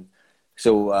pup, and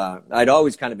so I'd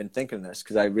always kind of been thinking this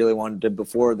because I really wanted to,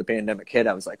 before the pandemic hit,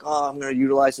 I was like, I'm going to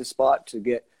utilize this spot to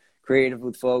get creative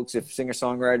with folks. If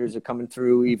singer-songwriters are coming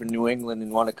through, even New England,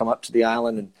 and want to come up to the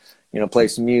island and play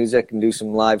some music and do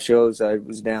some live shows, I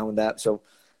was down with that. So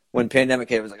when pandemic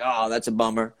hit, I was like, that's a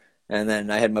bummer. And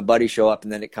then I had my buddy show up,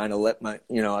 and then it kind of lit my,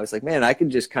 I was like, man, I could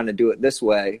just kind of do it this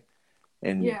way.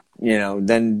 And,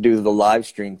 then do the live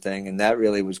stream thing. And that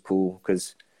really was cool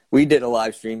because we did a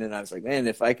live stream, and I was like, man,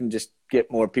 if I can just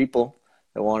get more people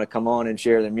that want to come on and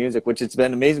share their music, which it's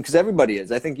been amazing because everybody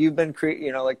is. I think you've been,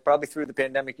 probably through the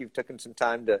pandemic, you've taken some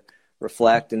time to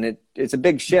reflect, and it's a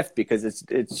big shift because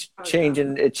it's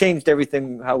changing. It changed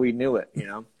everything, how we knew it,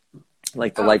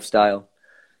 like the lifestyle.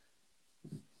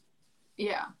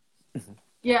 Yeah.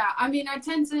 Yeah, I mean, I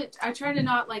try to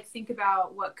not think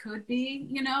about what could be,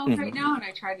 right now, and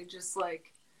I try to just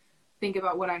think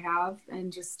about what I have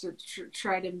and just to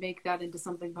try to make that into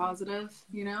something positive,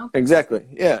 Exactly.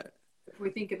 Yeah. If we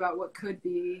think about what could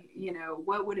be,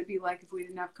 what would it be like if we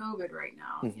didn't have COVID right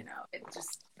now? It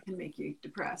just can make you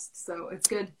depressed. So it's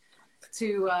good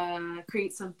to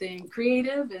create something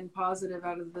creative and positive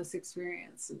out of this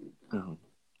experience. And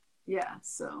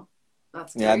so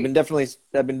That's Yeah, great.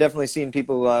 I've been definitely seeing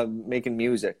people making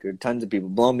music, or tons of people,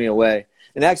 blowing me away.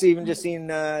 And actually, even just seeing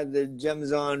the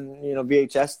Gems on,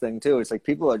 VHS thing too. It's like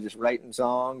people are just writing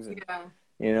songs, and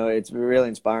Yeah. it's really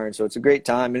inspiring. So it's a great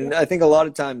time. And I think a lot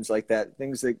of times like that,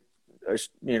 things that are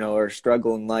are a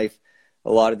struggle in life,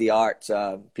 a lot of the arts,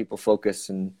 people focus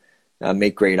and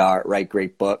make great art, write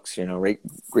great books, write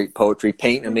great poetry,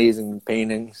 paint amazing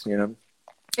paintings, and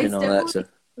It's all that. definitely So.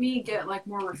 me get like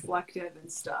more reflective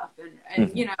and stuff. And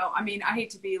Mhm. you know, I mean, I hate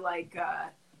to be like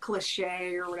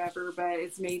cliche or whatever, but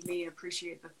it's made me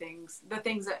appreciate the things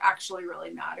that actually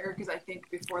really matter. Because I think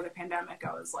before the pandemic,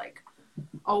 I was like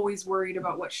always worried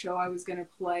about what show I was going to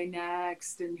play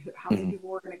next and how many Mhm. people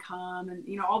were going to come,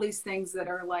 and all these things that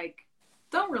are like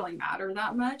don't really matter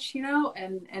that much,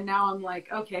 and now I'm like,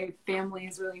 okay, family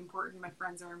is really important, my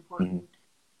friends are Mhm. important,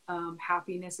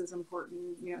 happiness is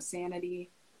important, sanity,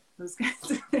 those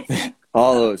kinds of things.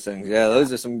 All those things. Yeah, Yeah.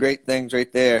 those are some great things right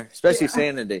there, especially Yeah.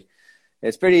 sanity.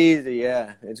 It's pretty easy.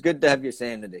 Yeah, it's good to have your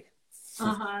sanity.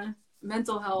 Uh-huh.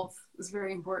 Mental health is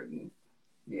very important.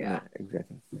 Yeah, Yeah.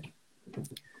 exactly.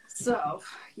 So,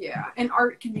 yeah, and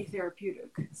art can be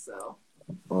therapeutic. So,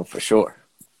 Well, for sure.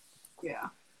 yeah.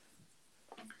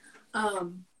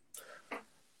 Um,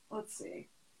 let's see.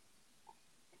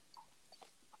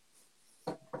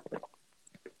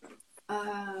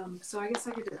 So I guess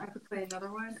I could play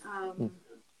another one.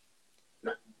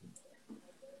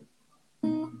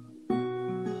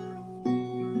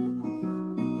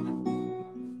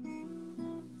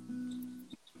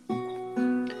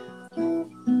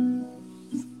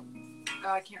 Oh,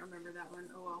 I can't remember that one.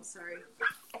 Oh well, sorry.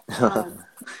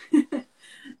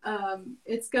 Um,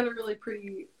 it's got a really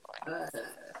pretty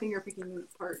finger picking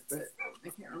part, but I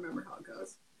can't remember how it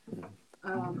goes.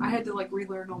 I had to like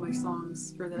relearn all my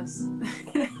songs for this.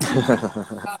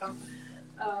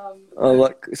 um, Oh,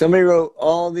 look! Somebody wrote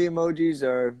all the emojis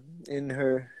are in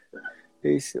her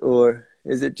face, or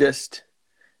is it just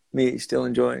me still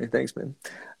enjoying it? Thanks, man.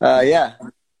 Yeah,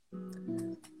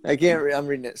 I can't. I'm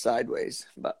reading it sideways,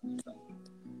 but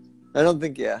I don't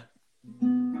think. Yeah.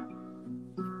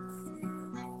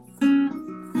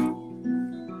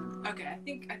 okay, I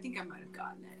think I might have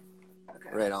gotten it. Okay,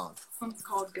 Right on. this one's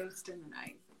called "Ghost in the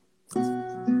Night."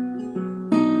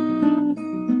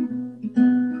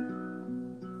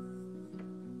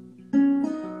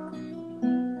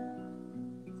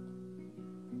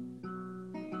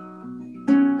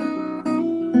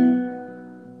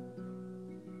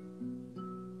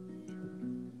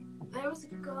 There was a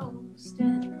ghost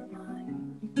in the night,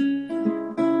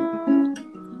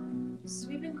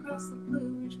 sweeping across the Blue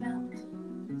Ridge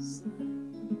Mountains.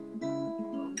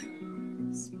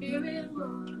 Spirit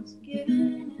was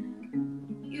giving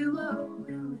you a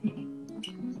willing.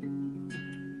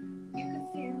 You could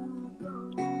feel the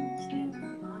ghost in the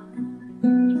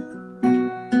night.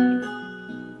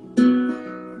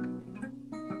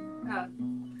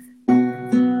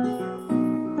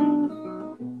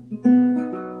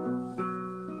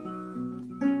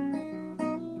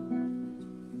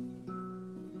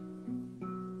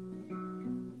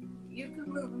 You could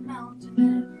move a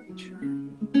mountain every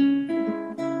train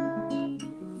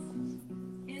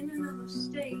in another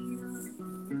state of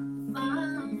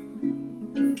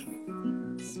mind.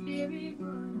 Spirit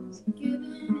was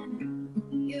giving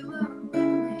you a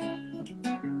willing.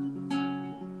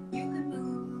 You could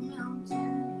move a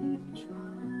mountain if you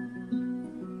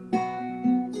tried.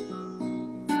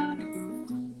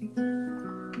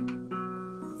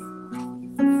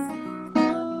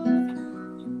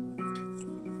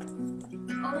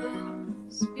 Oh,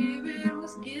 spirit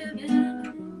was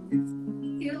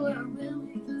giving you a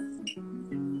willing.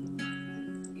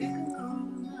 You can go a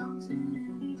mountain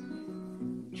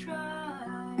if you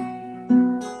try.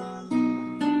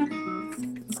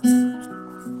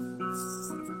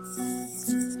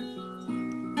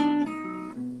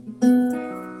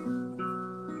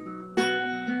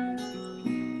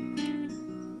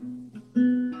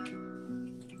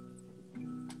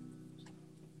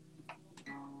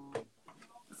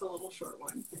 It's a little short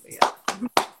one, but yeah.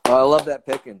 Oh, I love that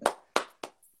picking.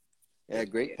 Yeah,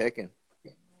 great picking.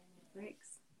 Thanks.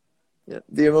 Yeah,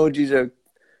 the emojis are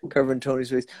covering Tony's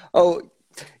face. Oh,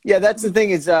 yeah, that's the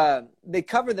thing is they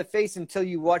cover the face until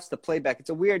you watch the playback. It's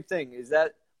a weird thing. Is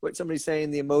that what somebody's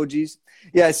saying, the emojis?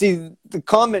 Yeah, see, the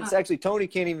comments, actually, Tony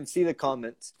can't even see the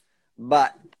comments.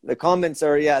 But the comments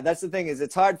are, yeah, that's the thing is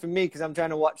it's hard for me because I'm trying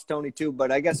to watch Tony too.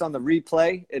 But I guess on the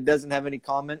replay, it doesn't have any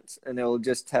comments and it'll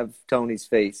just have Tony's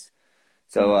face.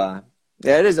 So,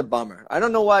 yeah, it is a bummer. I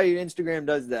don't know why Instagram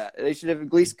does that. They should have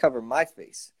at least covered my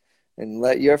face and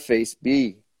let your face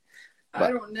be. I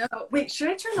But don't know. Wait, should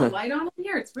I turn the light on in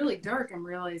here? It's really dark. I'm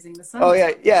realizing the sun. oh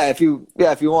yeah. If you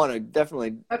want to,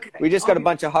 definitely. Okay. We just got a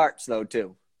bunch of hearts though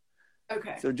too.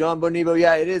 Okay. So John Bonibo,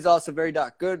 yeah, it is also very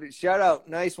dark. Good shout out,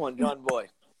 nice one, John Boy.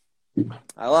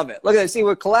 I love it. Look at it. See,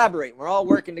 we're collaborating. We're all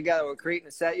working together. We're creating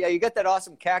a set. Yeah, you got that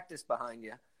awesome cactus behind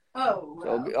you. Oh.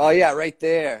 Wow. So, oh yeah, right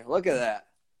there. Look at that.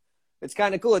 It's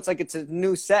kind of cool. It's like it's a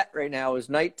new set right now. It's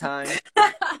nighttime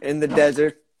in the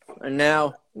desert, and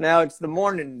now it's the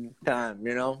morning time.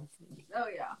 You know. Oh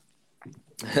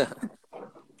yeah.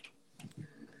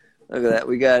 Look at that.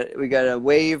 We got a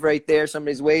wave right there.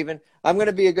 Somebody's waving. I'm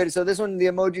gonna be a good. So this one, the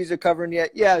emojis are covering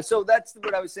yet. Yeah. So that's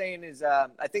what I was saying is, I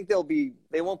think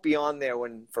they won't be on there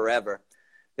when forever.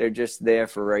 They're just there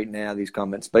for right now. These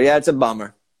comments, but yeah, it's a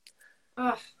bummer.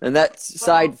 Ugh. And that's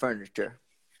side furniture.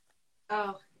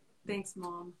 Oh, thanks,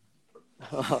 Mom.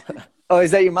 Oh,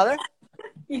 is that your mother?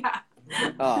 Yeah.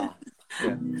 Oh,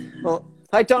 yeah. Well,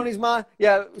 hi, Tony's mom.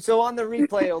 Yeah. So on the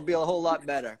replay, it'll be a whole lot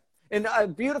better. And a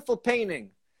beautiful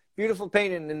painting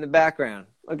in the background.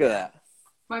 Look at that.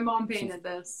 My mom painted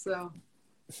this, so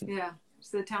yeah,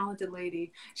 she's a talented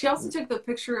lady. She also took the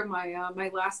picture of my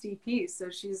last EP, so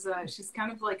she's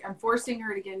kind of like I'm forcing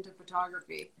her to get into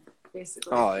photography,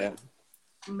 basically. Oh yeah,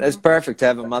 Mm-hmm. That's perfect to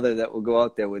have a mother that will go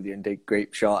out there with you and take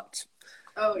great shots.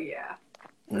 Oh yeah,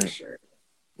 for sure.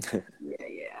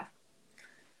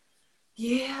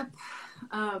 Yep.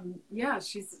 Yeah,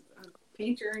 she's a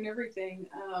painter and everything.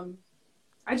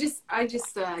 I just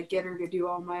get her to do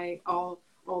all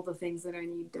the things that I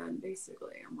need done,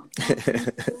 basically. I'm like,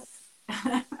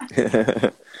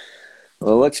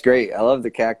 well, it looks great. I love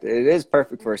the cactus. It is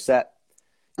perfect for a set.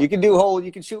 You can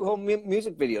shoot whole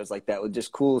music videos like that with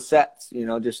just cool sets, you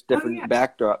know, just different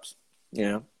backdrops, you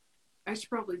know. I should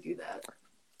probably do that.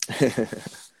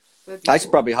 I should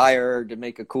probably hire her to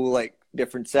make a cool, like,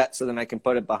 different set so then I can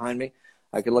put it behind me.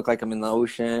 I could look like I'm in the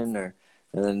ocean and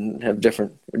then have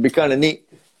different. It'd be kind of neat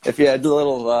if you had a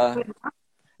little.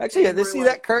 Actually, see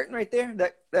that curtain right there?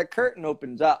 That curtain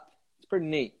opens up. It's pretty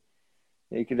neat.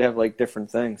 You could have like different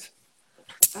things.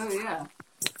 Oh yeah.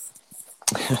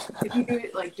 If you do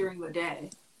it like during the day.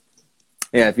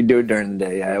 Yeah, if you do it during the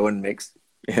day, yeah, it wouldn't make.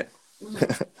 Yeah.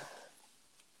 Mm-hmm.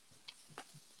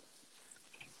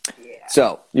 Yeah.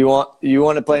 So you want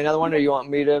to play another one, or you want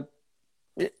me to?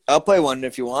 I'll play one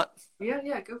if you want.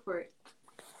 Yeah, go for it.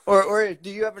 Or do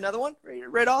you have another one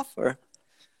right off? Or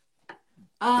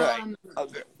right.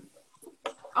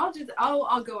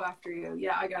 I'll go after you.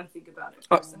 Yeah, I gotta think about it.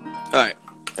 All right.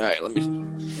 Let me.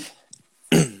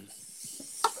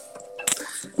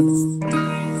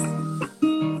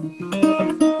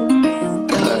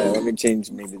 Let me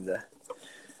change maybe the.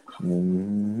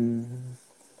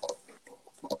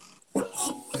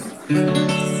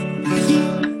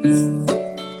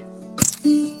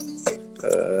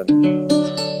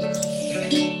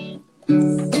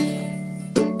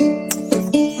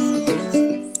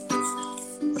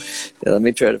 Yeah, let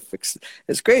me try to fix it.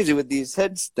 It's crazy with these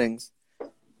heads things.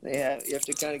 You have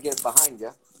to kind of get behind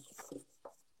you.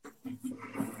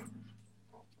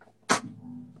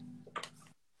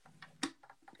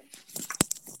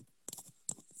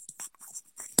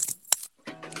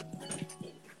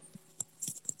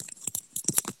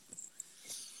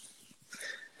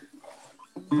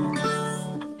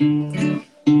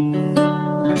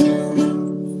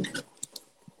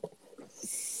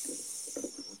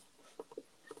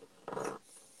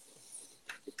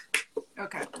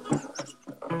 Okay.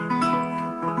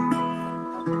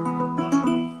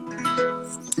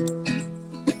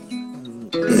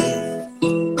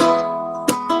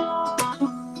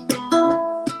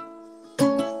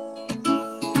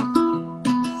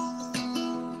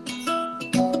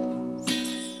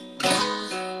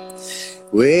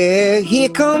 Well, here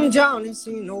come Johnny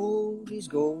singing oldies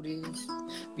goldies.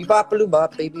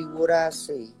 Bebop-a-loo-bop, baby, what I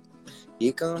say.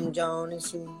 Here come Johnny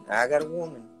singing, I got a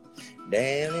woman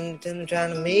down in the tunnel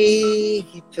trying to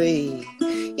make it pay.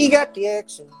 He got the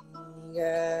action, he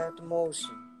got the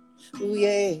motion. Ooh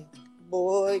yeah, the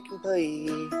boy can play.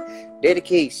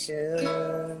 Dedication,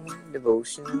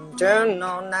 devotion, turning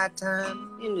on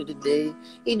nighttime into the day.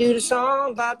 He do the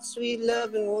song about the sweet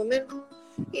loving woman.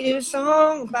 He do a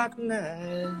song about the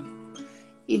night.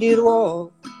 He do the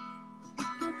walk.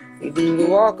 He do the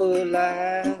walk of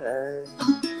life.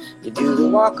 He do the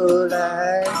walk of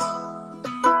life.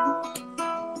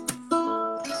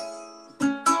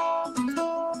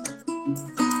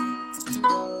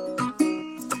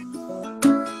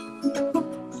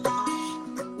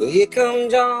 Well, here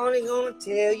comes Johnny, gonna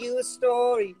tell you a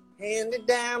story handed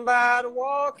down by the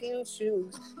walking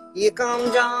shoes. Here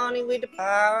comes Johnny with the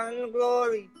power and the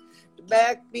glory the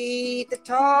backbeat, the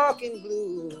talking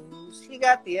blues. He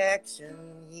got the action,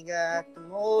 he got the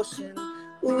motion.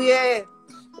 Ooh yeah,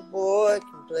 the boy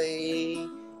can play.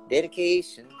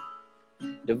 Dedication,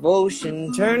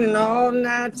 devotion, turning all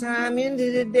night time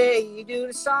into the day. You do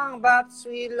the song about the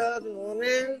sweet loving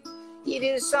woman. You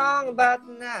do the song about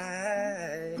the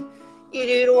night. You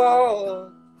do the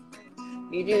walk.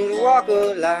 You do the walk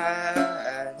of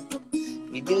life.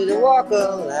 You do the walk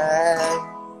of life.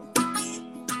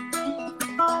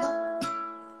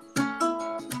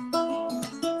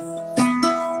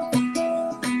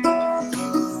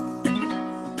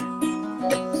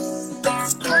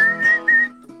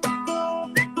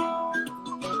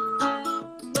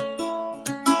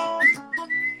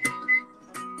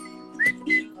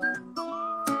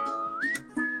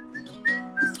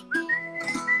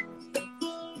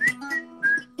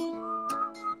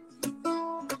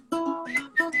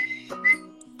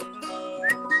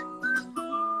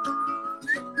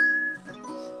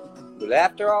 But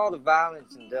after all the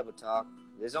violence and double talk,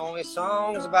 there's only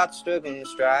songs about struggle and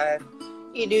strife.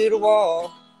 You do the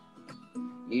walk.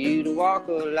 You do the walk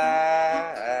of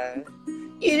life.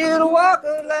 You do the walk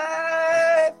of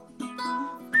life.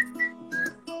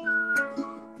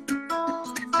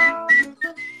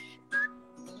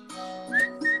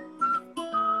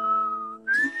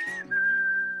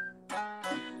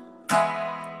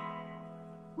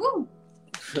 Woo!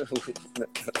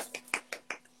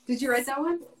 Did you write that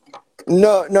one?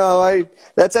 No,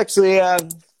 that's actually a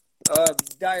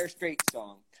Dire Straits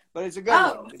song, but it's a good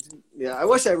one. Yeah, I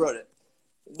wish I wrote it.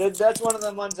 That's one of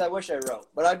the ones I wish I wrote,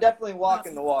 but I'm definitely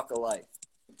walking the walk of life.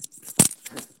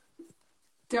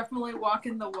 Definitely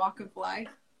walking the walk of life.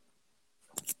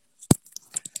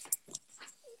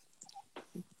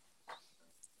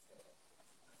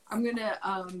 I'm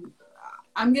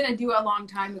gonna do a long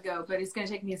time ago, but it's gonna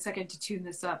take me a second to tune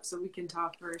this up so we can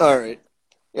talk first. All right.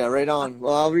 Yeah, right on.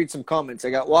 Well, I'll read some comments. I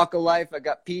got Walk of Life. I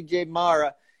got PJ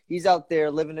Mara. He's out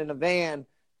there living in a van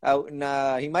out in,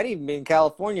 he might even be in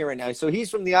California right now. So he's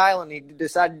from the island. He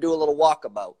decided to do a little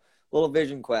walkabout, a little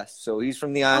vision quest. So he's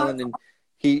from the island and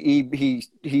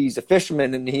he's a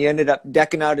fisherman and he ended up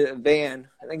decking out a van.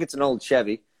 I think it's an old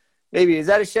Chevy. Maybe, is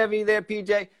that a Chevy there,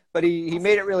 PJ? But he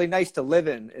made it really nice to live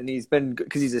in. And he's been,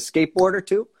 because he's a skateboarder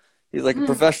too. He's like a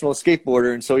professional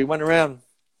skateboarder. And so he went around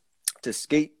to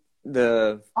skate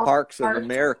the parks of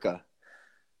America.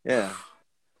 Yeah.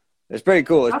 It's pretty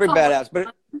cool. It's pretty badass.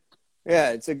 But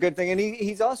yeah, it's a good thing. And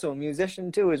he's also a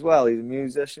musician too as well. He's a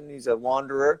musician. He's a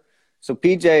wanderer. So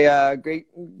PJ,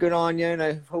 good on you. And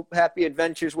I hope happy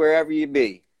adventures wherever you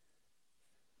be.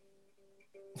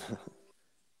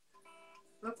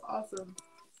 That's awesome.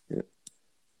 Yeah.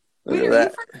 Wait, are you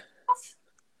from the South?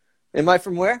 Am I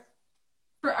from where?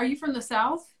 Are you from the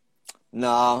South?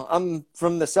 No, I'm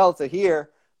from the south of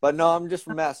here, but no, I'm just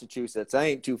from Massachusetts. I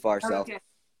ain't too far south.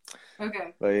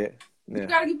 Okay. But yeah. You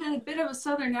gotta give it a bit of a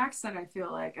Southern accent. I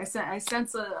feel like I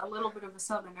sense a little bit of a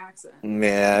Southern accent.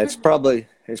 Yeah, it's probably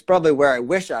where I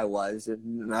wish I was,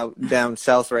 down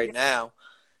south right now.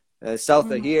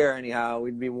 South of here, anyhow,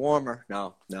 we'd be warmer.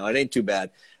 No, it ain't too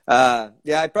bad.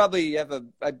 Yeah,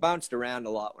 I bounced around a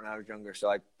lot when I was younger, so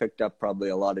I picked up probably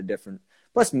a lot of different.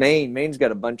 Plus, Maine's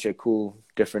got a bunch of cool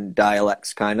different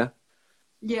dialects, kind of.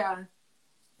 Yeah.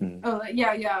 Oh,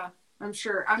 yeah. I'm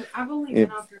sure. I've only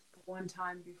been out there one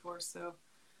time before, so.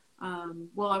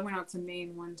 Well, I went out to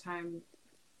Maine one time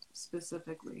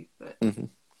specifically, but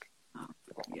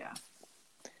yeah.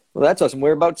 Well, that's awesome.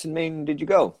 Whereabouts in Maine did you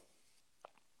go?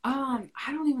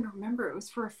 I don't even remember. It was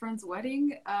for a friend's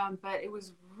wedding, but it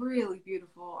was really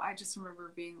beautiful. I just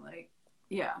remember being like,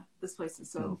 yeah, this place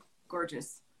is so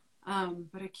gorgeous.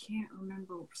 But I can't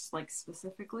remember like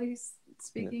specifically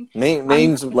speaking.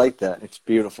 Maine's like that. It's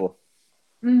beautiful.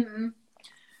 Mm-hmm.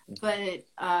 But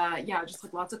yeah, just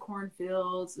like lots of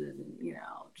cornfields and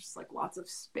just like lots of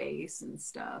space and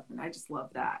stuff. And I just love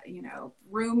that.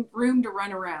 Room to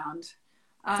run around.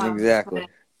 Exactly.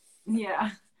 But,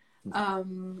 yeah.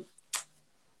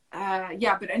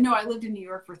 Yeah, but I know I lived in New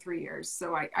York for 3 years,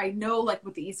 so I know like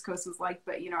what the East Coast was like,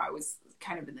 but I was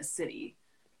kind of in the city.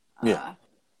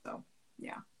 So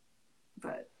yeah,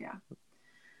 but yeah.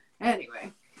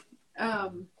 Anyway,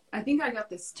 I think I got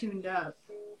this tuned up.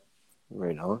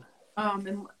 Right on.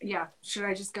 And yeah, should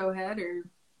I just go ahead or?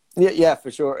 Yeah, for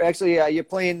sure. Actually, you're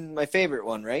playing my favorite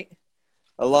one, right?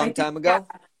 A long time ago.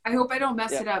 Yeah. I hope I don't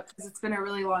mess it up because it's been a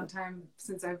really long time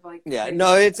since I've like. Yeah,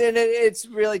 no, it's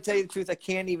really, tell you the truth, I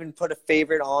can't even put a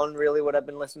favorite on really what I've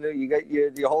been listening to. You got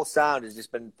your whole sound has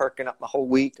just been perking up the whole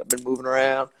week. I've been moving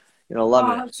around,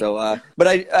 loving it. So, but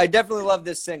I definitely love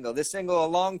this single. This single a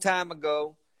long time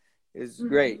ago is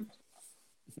great.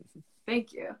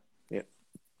 Thank you. Yeah.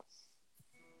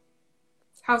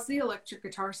 How's the electric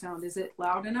guitar sound? Is it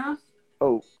loud enough?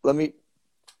 Oh,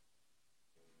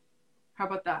 How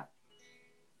about that?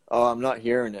 Oh, I'm not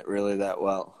hearing it really that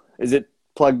well. Is it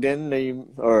plugged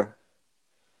in, or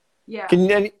Yeah.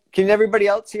 can everybody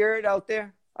else hear it out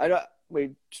there?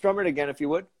 Wait, strum it again if you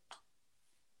would.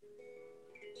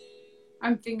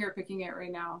 I'm finger picking it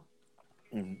right now.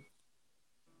 Mm-hmm.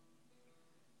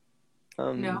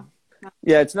 No.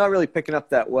 Yeah, it's not really picking up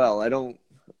that well.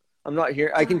 I'm not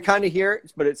here. I can kind of hear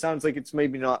it, but it sounds like it's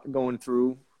maybe not going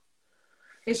through.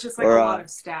 It's just like a lot of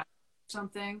static or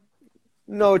something.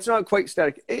 No, it's not quite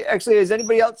static. Actually, is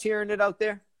anybody else hearing it out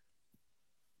there?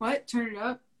 What? Turn it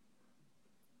up.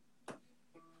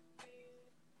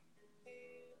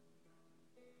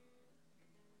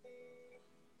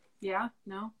 Yeah?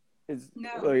 No?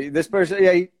 No. This person,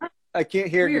 yeah, I can't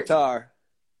hear guitar.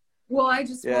 Well, I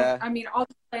just, I'll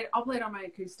play it on my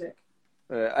acoustic.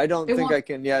 I don't think I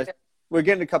can. Yeah, we're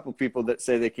getting a couple people that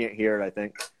say they can't hear it, I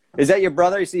think. Is that your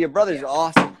brother? You see, your brother's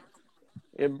awesome.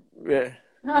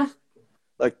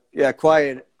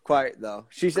 Quiet though.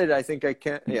 She said, I think I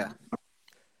can't. Yeah.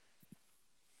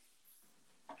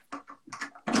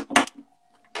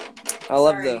 I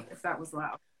love if that was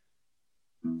loud.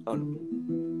 Oh, no.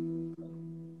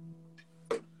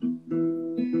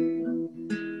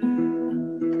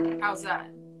 How's that?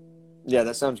 Yeah,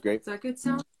 that sounds great. Is that good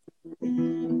sound?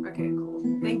 Okay,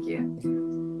 cool. Thank you.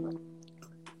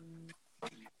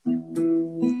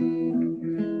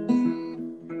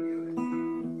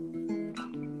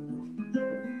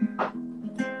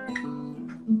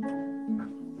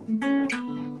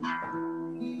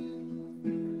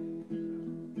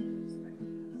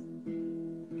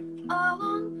 A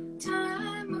long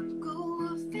time ago,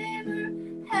 a favor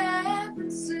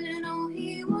happened, and oh,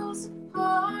 he was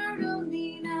part of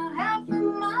me. Now half of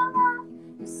my life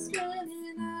is spent,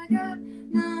 and I got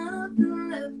nothing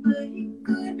left, but he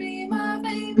could be my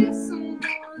baby some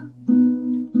more.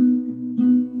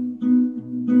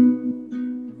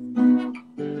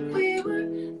 We were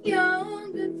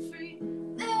young and free,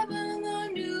 living the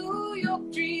New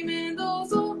York dream, and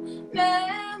those old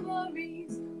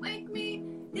memories wake me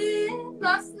in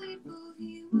my sleep. Oh,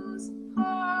 he was a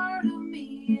part of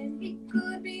me, and he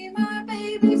could be my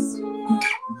baby some more.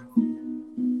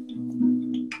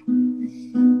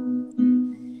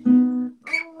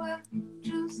 Oh, I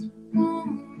just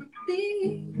wanna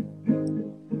be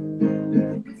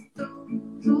with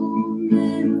those old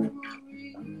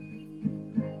memories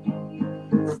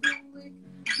that wake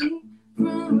me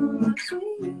from my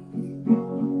sleep.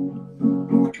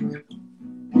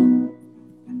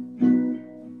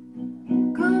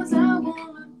 'Cause I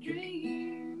wanna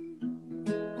dream.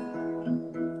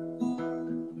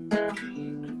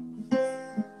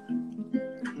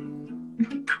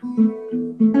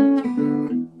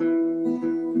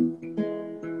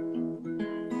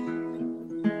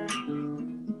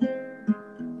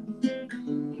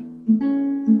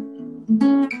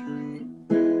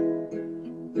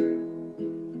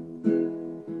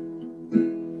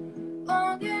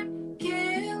 Long hair,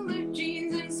 killer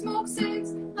jeans, and smoke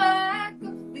cigs like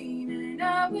a fiend, and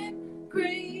I went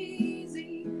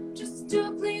crazy just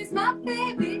to please my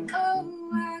baby.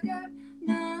 Oh, I got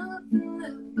nothing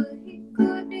left, but he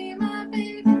could be my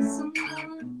baby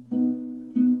someone.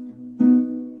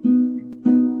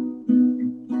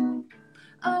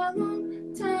 A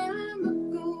long time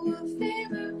ago, a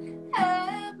favor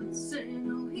happened, saying,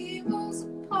 oh, he was a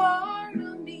part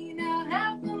of me. Now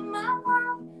half of my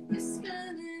life is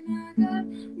spent, and I got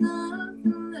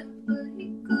nothing left, but he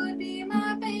could be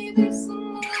my baby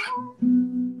some more.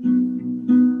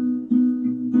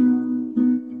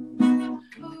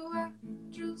 Oh, I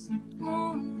just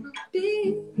wanna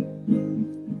be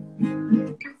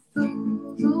with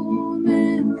those old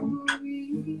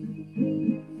memories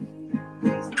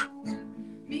that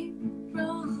wake me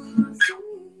from my sleep.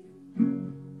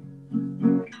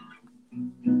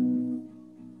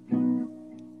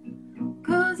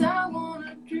 'Cause I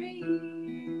wanna dream.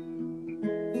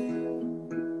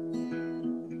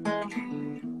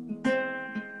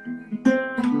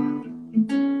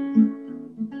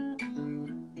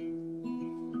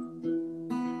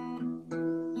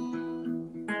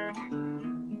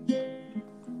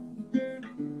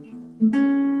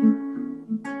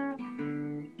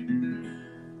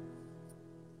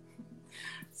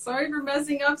 Sorry for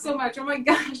messing up so much. Oh my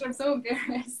gosh, I'm so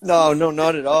embarrassed. No,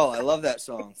 not at all. I love that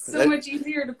song. So much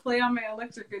easier to play on my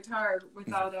electric guitar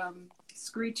without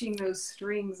screeching those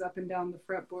strings up and down the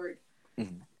fretboard.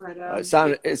 Mm-hmm. But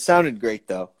it sounded great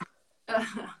though.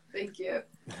 Thank you.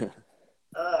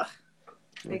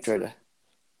 Thanks for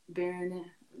bearing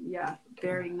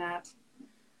that.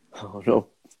 Oh no.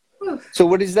 Whew. So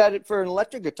what is that for an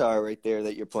electric guitar right there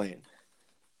that you're playing?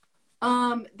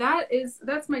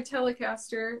 That's my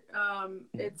Telecaster.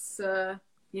 It's it's a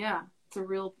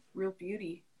real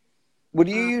beauty. What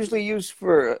do you usually use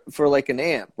for like an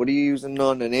amp? What are you using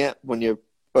on an amp when you're,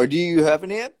 or do you have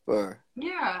an amp or?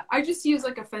 Yeah, I just use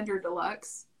like a Fender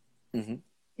Deluxe. Mm-hmm.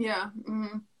 Yeah,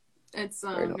 it's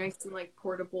Right on. nice and like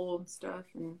portable and stuff,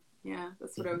 and yeah,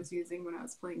 that's what I was using when I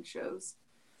was playing shows.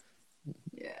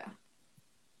 Yeah.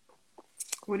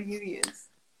 What do you use?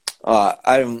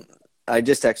 I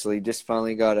just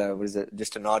finally got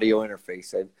just an audio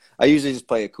interface. I usually just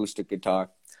play acoustic guitar.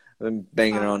 I've been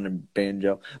banging on a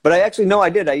banjo. But I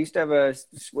did. I used to have a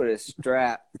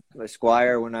Strat, a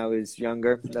Squire when I was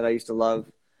younger that I used to love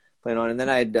playing on. And then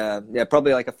I had,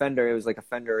 probably like a Fender. It was like a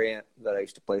Fender amp that I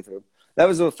used to play through. That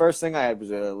was the first thing I had,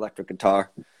 was an electric guitar,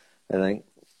 I think.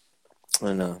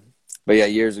 And, but yeah,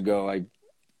 years ago, I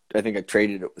think I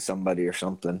traded it with somebody or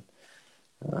something.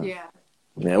 Yeah,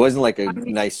 it wasn't like a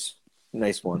nice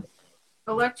one.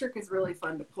 electric is really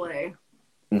fun to play.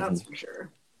 That's for sure.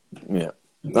 Yeah.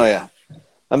 Oh yeah.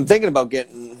 I'm thinking about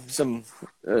getting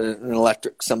an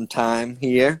electric sometime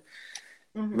here,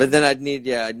 but then I'd need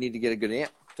to get a good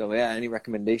amp. So yeah, any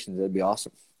recommendations? That'd be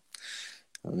awesome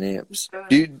on amps.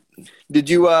 Did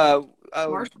you?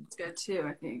 Marshall's good too,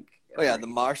 I think. Oh yeah, the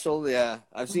Marshall. Yeah,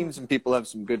 I've seen some people have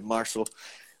some good Marshall.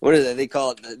 What is it? They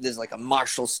call it. There's like a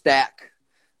Marshall stack.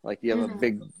 Like you have a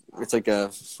big. It's like I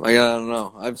don't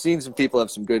know. I've seen some people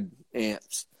have some good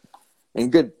amps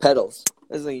and good pedals.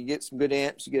 That's like you get some good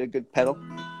amps, you get a good pedal,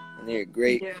 and they're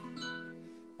great. Yeah.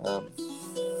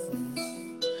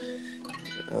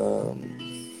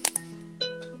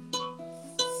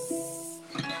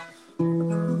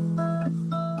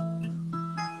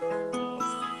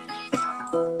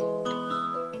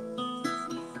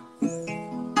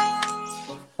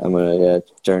 I'm gonna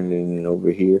turn it in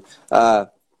over here.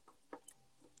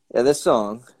 This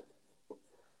song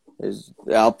is.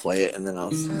 I'll play it and then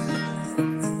I'll.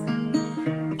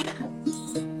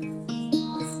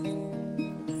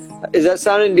 Is that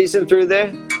sounding decent through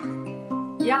there?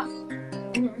 Yeah.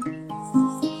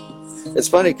 It's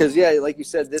funny because, like you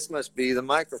said, this must be the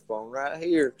microphone right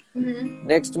here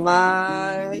next to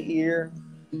my ear.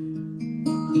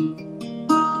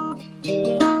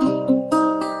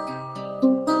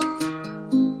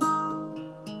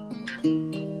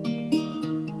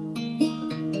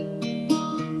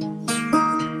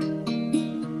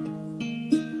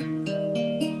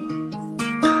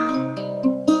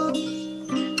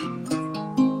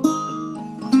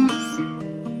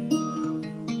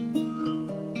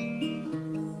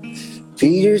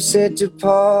 Peter said to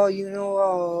Paul, you know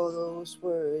all those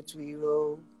words we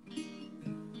wrote.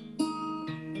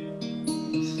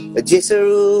 But just the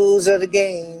rules of the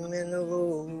game, and the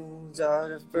rules are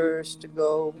the first to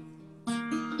go.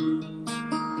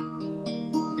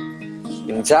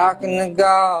 Been talking to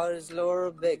God, is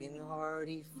Laura begging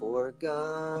Hardy for a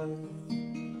gun?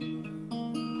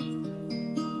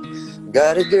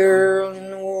 Got a girl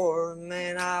in the war,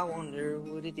 man, I wonder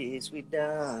what it is we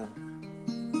done.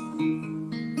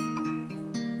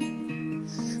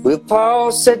 Well,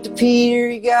 Paul said to Peter,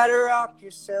 you gotta rock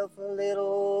yourself a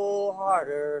little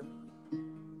harder.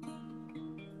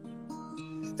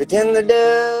 Pretend the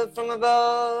dove from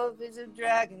above is a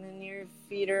dragon and your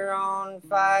feet are on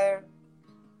fire.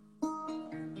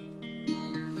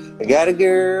 I got a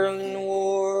girl in the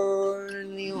war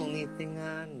and the only thing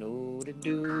I know to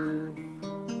do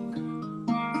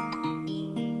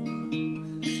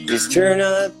is turn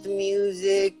up the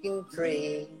music and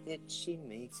pray that she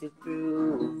makes it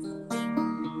through.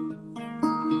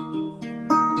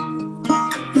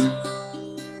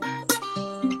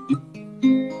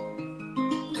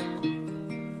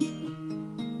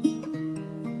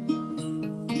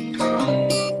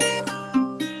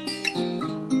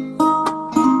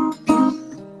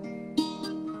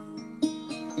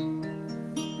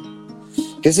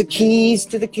 Cause the keys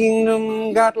to the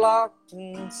kingdom got locked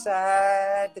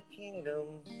inside the kingdom.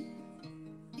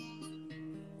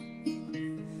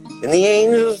 And the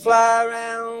angels fly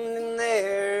around in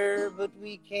there, but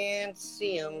we can't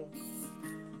see them.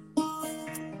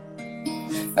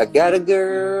 I got a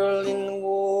girl in the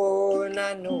war, and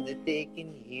I know that they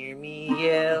can hear me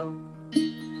yell.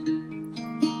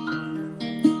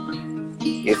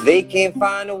 If they can't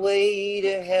find a way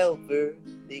to help her,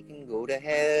 they can go to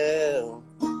hell.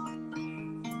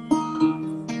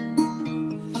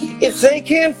 If they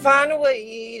can't find a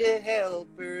way to help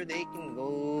her, they can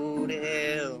go to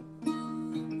hell.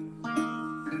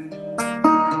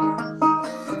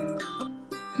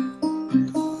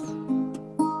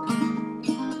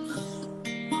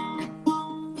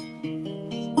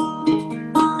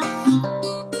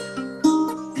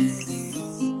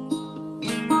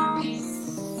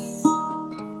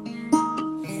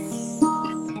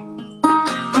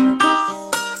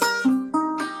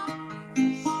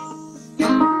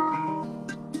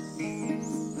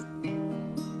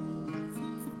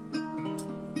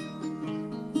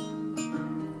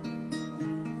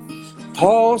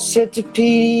 Paul said to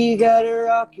P, you gotta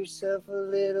rock yourself a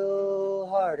little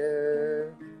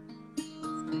harder.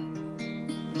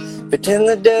 Pretend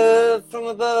the dove from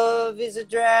above is a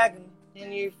dragon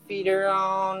and your feet are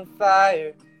on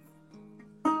fire.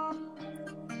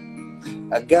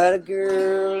 I got a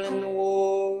girl in the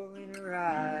war and her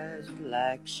eyes are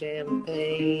like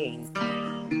champagne.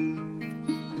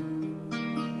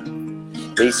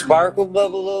 They sparkle,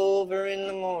 bubble over in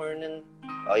the morning.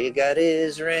 All you got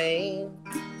is rain.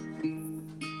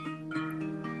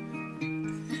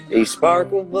 They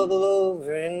sparkle, bubble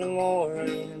over in the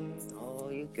morning.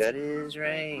 All you got is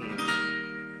rain.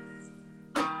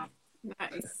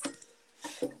 Nice.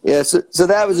 Yeah, so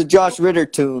that was a Josh Ritter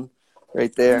tune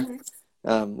right there,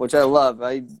 which I love.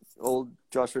 Old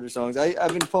Josh Ritter songs.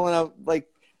 I've been pulling out, like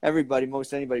everybody,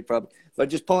 most anybody probably, but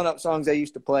just pulling out songs I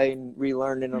used to play and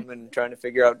relearning them and trying to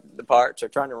figure out the parts or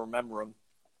trying to remember them.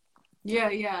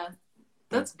 Yeah.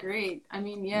 That's great. I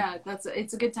mean, yeah,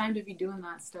 it's a good time to be doing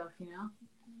that stuff, you know?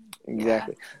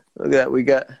 Exactly. Yeah. Look at that. We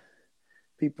got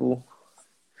people.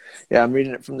 Yeah, I'm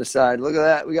reading it from the side. Look at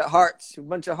that. We got hearts. A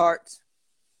bunch of hearts.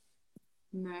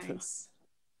 Nice.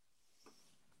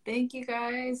 Thank you,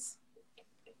 guys.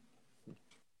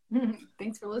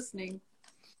 Thanks for listening.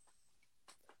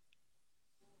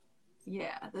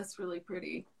 Yeah, that's really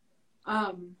pretty.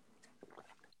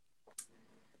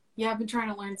 Yeah, I've been trying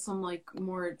to learn some like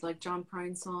more like John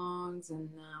Prine songs and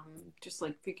just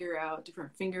like figure out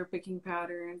different finger picking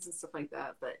patterns and stuff like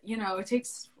that. But you know, it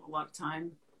takes a lot of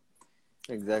time.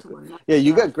 Exactly. Yeah,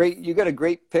 you got a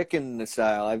great picking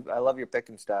style. I love your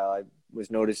picking style. I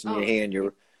was noticing your hand,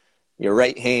 your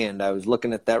right hand. I was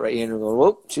looking at that right hand and going,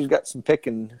 whoop, she's got some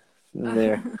picking in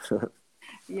there.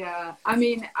 Yeah, I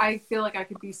mean, I feel like I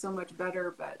could be so much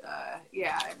better, but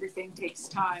yeah, everything takes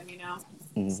time, you know.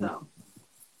 Mm-hmm. So,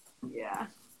 yeah.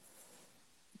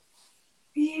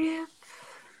 Yep.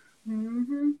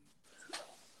 Mhm.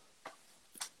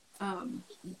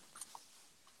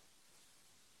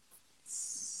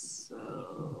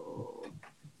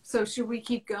 So should we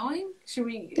keep going? Should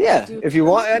we? Yeah, if you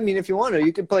want. I mean, if you want to,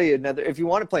 you can play another. If you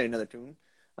want to play another tune,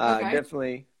 okay.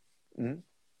 Definitely. Mm-hmm.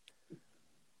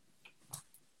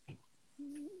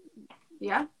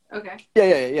 Yeah. Okay.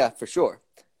 Yeah, for sure.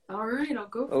 All right, I'll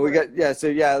go for it.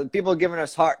 So people are giving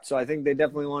us hearts, so I think they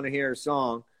definitely want to hear a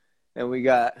song, and we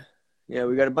got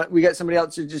somebody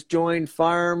else who just joined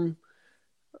Farm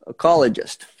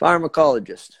Ecologist.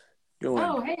 Joined.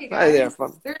 Oh, hey guys. Hi there.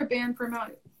 They're a band from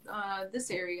out this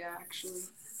area, actually.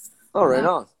 Oh, right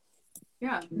on.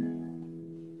 Yeah.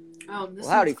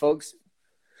 Howdy, folks.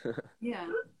 Yeah.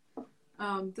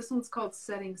 This one's called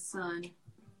Setting Sun.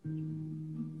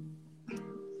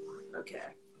 Okay.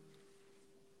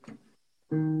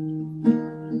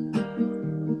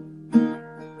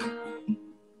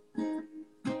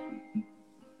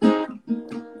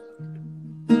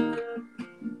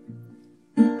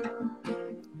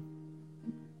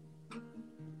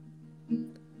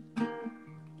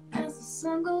 As the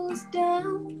sun goes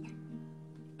down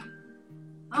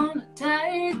on a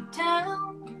tired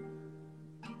town,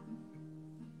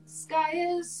 the sky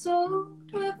is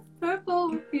soaked with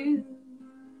purple hue.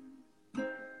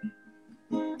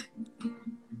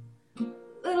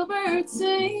 Little bird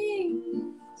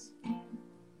sings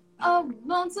a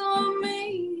lonesome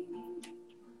me.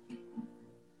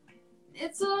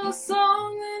 It's a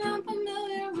song that I'm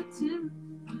familiar with too.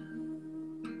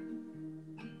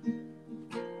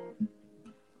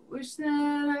 Wish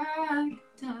that I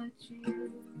could touch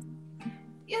you.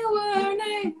 You were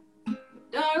near,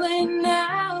 but darling,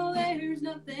 now there's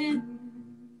nothing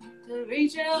to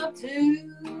reach out to.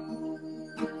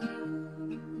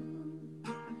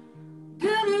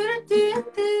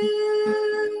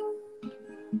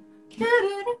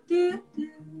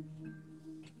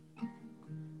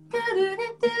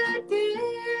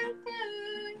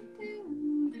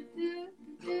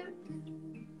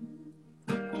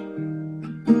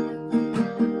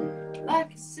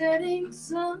 Like a setting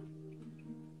sun,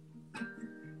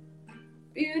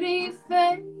 beauty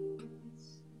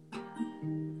fades.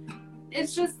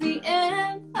 It's just the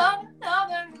end of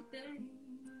another day.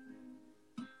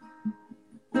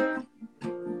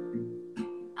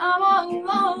 I'm all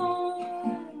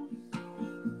alone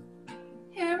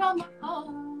here on my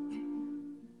own.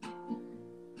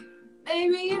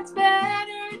 Maybe it's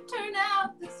better it turned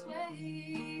out this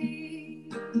way.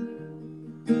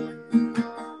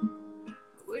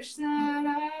 Wish that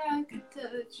I could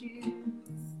touch you.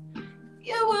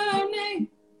 You were near,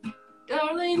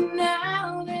 darling.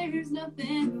 Now there's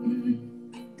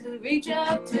nothing to reach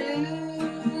out to.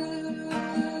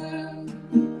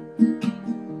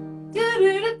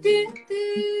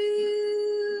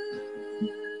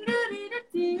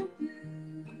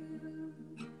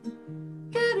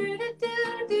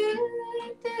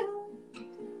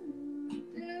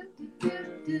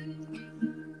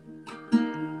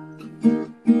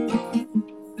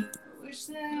 Wish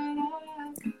that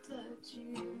I could touch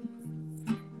you.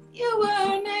 You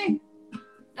were me,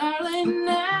 darling.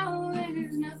 Now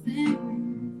there's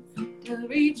nothing to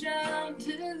reach out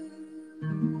to.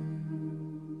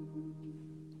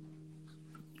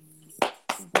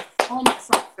 All my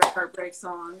songs are heartbreak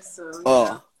songs, so you know.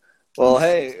 Oh, well,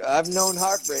 hey, I've known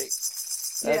heartbreak.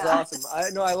 That's Yeah. awesome. I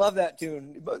know, I love that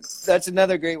tune. But that's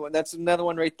another great one. That's another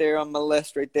one right there on my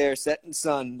list, right there. Setting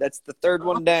Sun. That's the third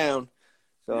one down.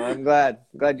 So I'm glad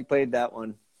you played that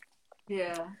one.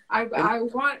 Yeah, I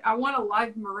want a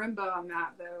live marimba on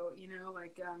that though, you know,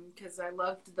 like because I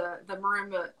loved the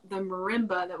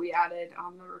marimba that we added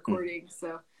on the recording,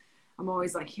 so I'm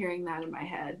always like hearing that in my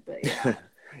head. But yeah,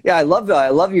 Yeah, I love that. I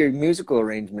love your musical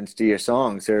arrangements to your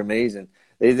songs. They're amazing.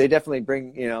 They definitely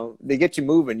bring, you know, they get you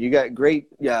moving. You got great,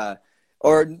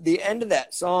 or the end of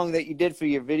that song that you did for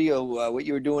your video, what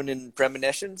you were doing in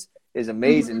Premonitions is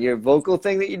amazing. Mhm. Your vocal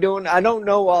thing that you're doing, I don't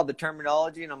know all the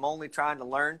terminology and I'm only trying to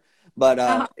learn,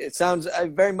 but it sounds, I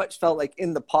very much felt like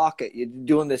in the pocket. You're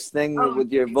doing this thing Oh,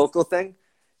 with your thanks. vocal thing.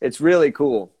 It's really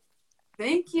cool.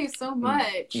 Thank you so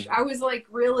much. Mhm. I was like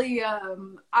really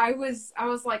I was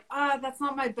like, that's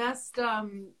not my best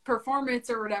performance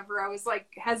or whatever. I was like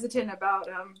hesitant about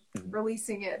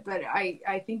releasing it, but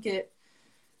I think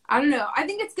I don't know. I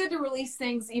think it's good to release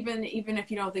things even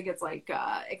if you don't think it's like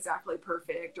exactly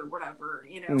perfect or whatever,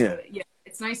 you know. Yeah. But yeah,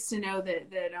 it's nice to know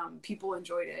that people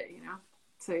enjoyed it, you know.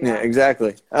 So Yeah,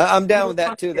 exactly. I'm down with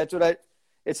that too. Yeah. That's what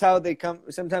it's how they come.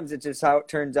 Sometimes it's just how it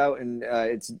turns out, and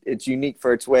it's unique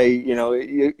for its way. You know,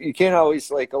 you can't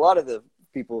always, like a lot of the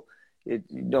people, you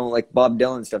don't, like Bob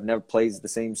Dylan stuff never plays the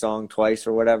same song twice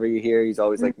or whatever you hear. He's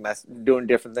always like doing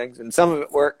different things, and some of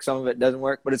it works, some of it doesn't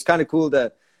work. But it's kind of cool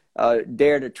to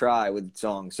dare to try with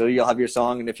songs. So you'll have your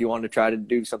song, and if you want to try to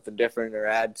do something different or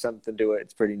add something to it,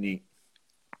 it's pretty neat.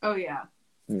 Oh yeah.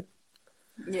 Yeah.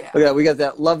 Yeah. Look at that. We got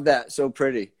that. Love that. So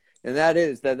pretty. And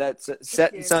that's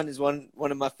Setting you. Sun is one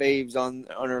of my faves on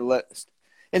our list.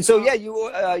 And so yeah,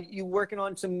 you working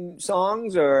on some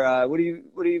songs, or what have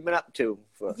you been up to?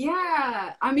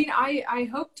 Yeah, I mean, I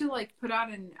hope to like put out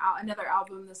another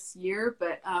album this year,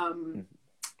 but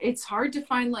it's hard to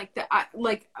find like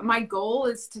like my goal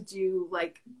is to do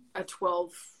like a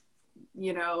 12,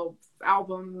 you know,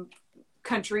 album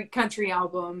country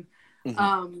album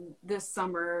this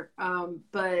summer,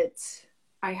 but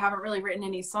I haven't really written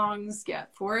any songs yet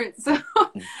for it, so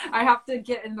I have to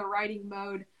get in the writing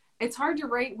mode. It's hard to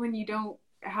write when you don't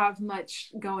have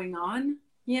much going on,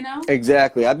 you know?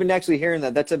 Exactly. I've been actually hearing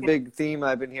that. That's a big theme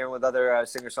I've been hearing with other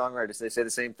singer-songwriters. They say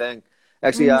the same thing.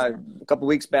 Actually, a couple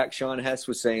weeks back, Sean Hess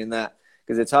was saying that,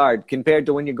 because it's hard compared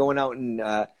to when you're going out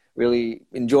and really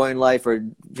enjoying life or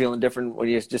feeling different. When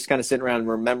you're just kind of sitting around and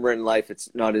remembering life, it's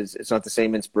not the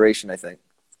same inspiration, I think.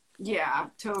 Yeah,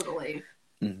 totally.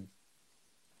 Mm-hmm.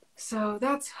 So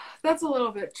that's a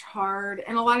little bit hard.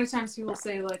 And a lot of times people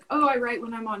say like, oh, I write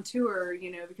when I'm on tour,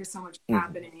 you know, because so much is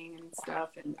happening and stuff.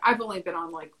 And I've only been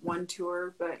on like one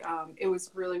tour, but it was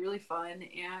really, really fun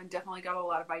and definitely got a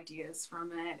lot of ideas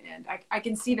from it. And I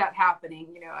can see that happening,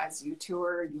 you know, as you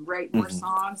tour, you write more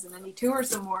songs, and then you tour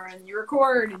some more, and you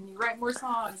record and you write more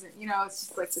songs, and, you know, it's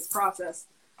just like this process.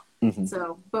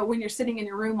 So, but when you're sitting in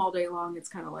your room all day long, it's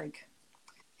kind of like,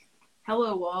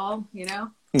 hello wall, you know?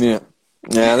 Yeah.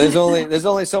 Yeah, there's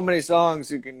only so many songs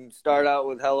you can start out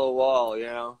with "Hello Wall," you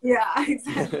know. Yeah,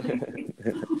 exactly.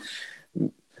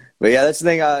 But yeah, that's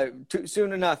the thing.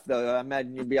 Soon enough, though, I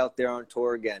imagine you'll be out there on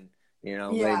tour again. You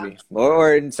know, maybe,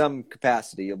 or in some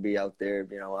capacity, you'll be out there.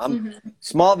 You know,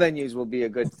 small venues will be a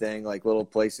good thing, like little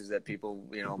places that people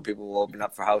will open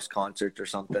up for house concerts or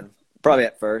something. Probably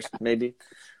at first, maybe,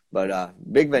 but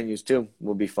big venues too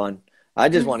will be fun. I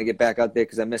just want to get back out there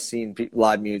because I miss seeing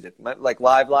live music, like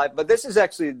live. But this is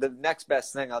actually the next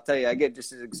best thing. I'll tell you, I get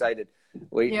just as excited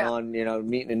waiting on, you know,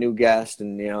 meeting a new guest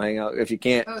and, you know, hang out. If you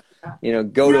can't, you know,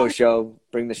 go to a show,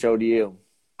 bring the show to you.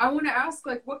 I want to ask,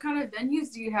 like, what kind of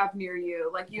venues do you have near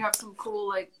you? Like, you have some cool,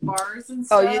 like, bars and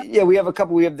stuff? Oh, yeah, we have a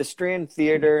couple. We have the Strand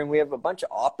Theater, and we have a bunch of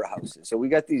opera houses. So we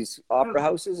got these opera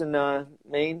houses in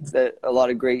Maine that a lot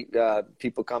of great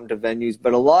people come to venues.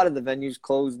 But a lot of the venues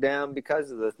closed down because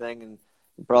of the thing, and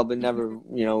probably never,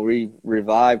 you know,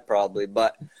 revive probably.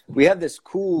 But we have this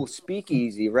cool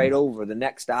speakeasy right over the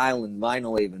next island,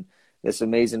 Vinyl Haven. This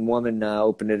amazing woman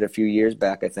opened it a few years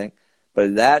back, I think.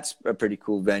 But that's a pretty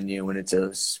cool venue, and it's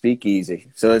a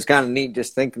speakeasy. So it's kind of neat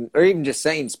just thinking, or even just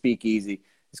saying speakeasy.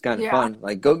 It's kind of fun.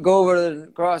 Like, go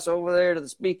cross over there to the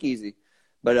speakeasy.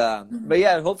 But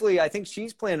yeah, hopefully, I think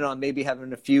she's planning on maybe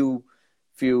having a few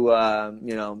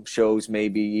few shows,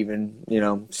 maybe even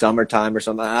summertime or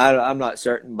something. I'm not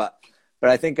certain, but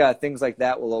I think things like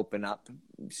that will open up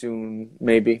soon,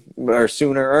 maybe, or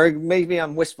sooner, or maybe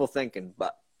I'm wishful thinking,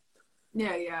 but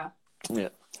Yeah.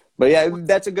 But yeah,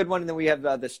 that's a good one. And then we have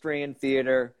the Strand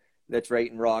Theater that's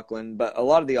right in Rockland. But a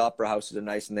lot of the opera houses are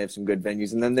nice and they have some good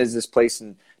venues. And then there's this place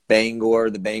in Bangor,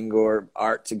 the Bangor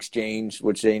Arts Exchange,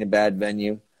 which ain't a bad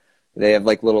venue. They have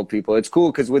like little people. It's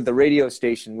cool because with the radio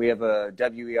station, we have a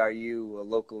WERU, a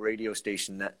local radio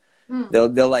station that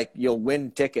they'll like, you'll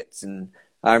win tickets. And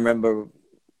I remember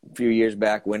a few years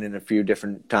back winning a few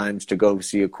different times to go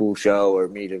see a cool show or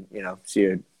me to, see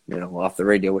a, off the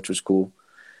radio, which was cool.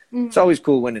 It's always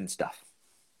cool winning stuff.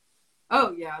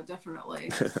 Oh yeah,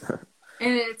 definitely.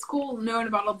 And it's cool knowing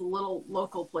about all the little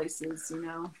local places,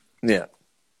 Yeah.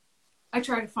 I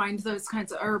try to find those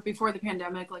kinds of, or before the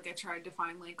pandemic, like I tried to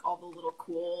find like all the little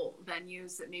cool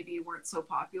venues that maybe weren't so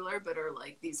popular, but are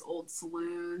like these old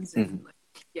saloons and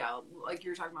like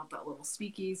you're talking about that little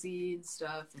speakeasy and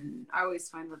stuff. And I always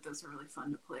find that those are really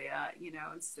fun to play at,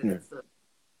 instead of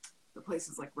the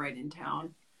places like right in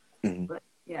town. Mm-hmm. But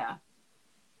yeah.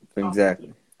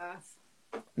 Exactly.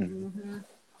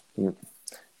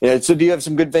 Yeah. So, do you have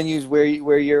some good venues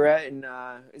where you're at? And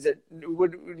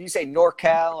would you say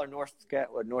NorCal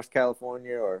or North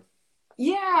California or?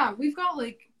 Yeah, we've got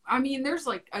there's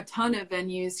like a ton of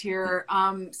venues here.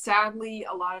 Sadly,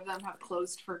 a lot of them have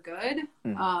closed for good.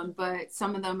 But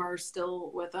some of them are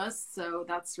still with us, so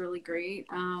that's really great.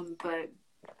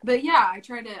 But yeah, I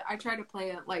try to play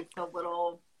at like the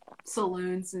little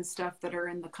saloons and stuff that are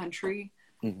in the country.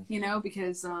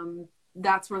 Because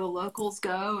that's where the locals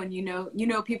go, and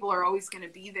people are always going to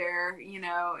be there,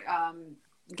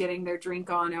 getting their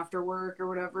drink on after work or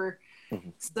whatever.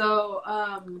 So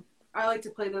I like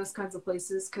to play those kinds of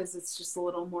places because it's just a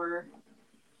little more,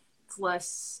 it's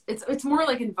less, it's more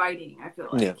like inviting, I feel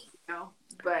like.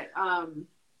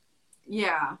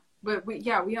 But we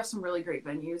have some really great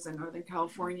venues in Northern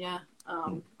California.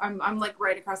 I'm like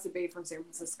right across the bay from San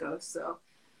Francisco, so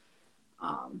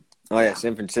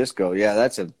San Francisco. Yeah,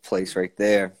 that's a place right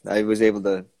there. I was able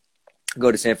to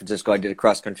go to San Francisco. I did a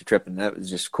cross-country trip, and that was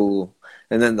just cool.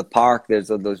 And then the park, there's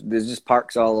just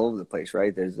parks all over the place,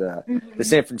 right? There's the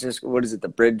San Francisco, what is it, the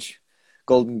Bridge,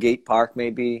 Golden Gate Park,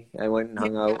 maybe. I went and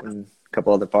hung out in a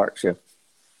couple other parks,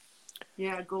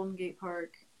 Yeah, Golden Gate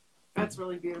Park. That's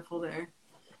really beautiful there.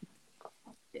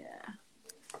 Yeah.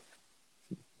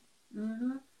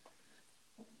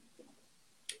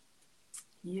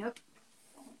 Yep.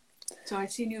 So I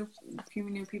see a few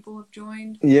new people have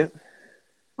joined. Yeah.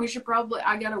 We should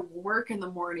I gotta work in the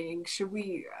morning. Should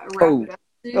we wrap it up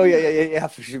soon? Oh yeah,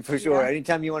 for sure.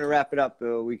 Anytime you want to wrap it up,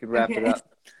 we can wrap it up.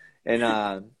 And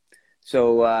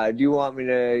so do you want me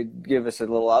to give us a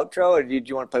little outro, or do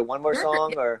you want to play one more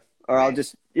song, or I'll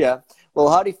just, Well,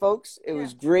 howdy folks. It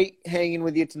was great hanging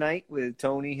with you tonight with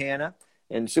Tony Hannah.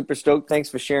 And super stoked. Thanks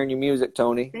for sharing your music,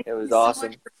 Tony. It was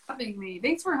awesome. Thanks so much for having me.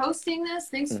 Thanks for hosting this.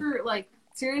 Thanks for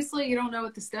seriously, you don't know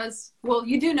what this does. Well,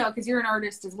 you do know because you're an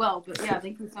artist as well. But yeah,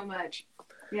 thank you so much.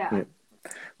 Yeah.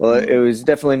 Well, it was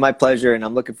definitely my pleasure, and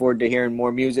I'm looking forward to hearing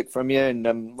more music from you. And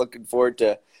I'm looking forward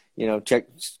to,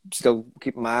 still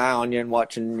keeping my eye on you and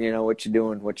watching, what you're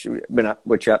doing, what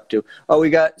you're up to. Oh, we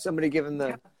got somebody giving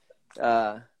the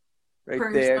right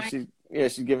there.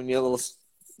 She's giving you a little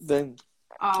thing.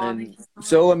 And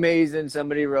so amazing.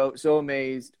 Somebody wrote, so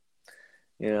amazed,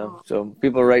 so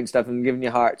people are writing stuff and giving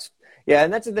you hearts. Yeah.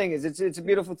 And that's the thing is it's a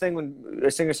beautiful thing when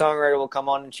a singer-songwriter will come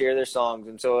on and share their songs.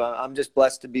 And so I'm just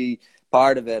blessed to be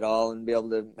part of it all and be able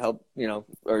to help,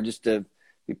 or just to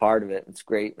be part of it. It's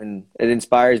great. And it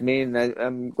inspires me. And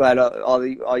I'm glad all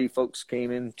you folks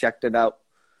came in, checked it out.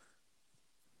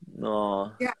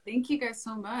 Aww. Yeah. Thank you guys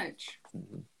so much.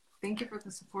 Thank you for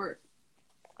the support.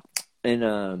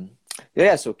 And,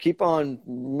 so keep on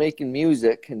making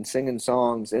music and singing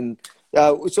songs. And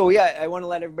I want to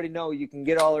let everybody know you can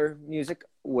get all her music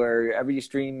wherever you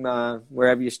stream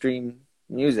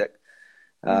music.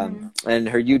 And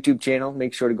her YouTube channel,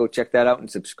 make sure to go check that out and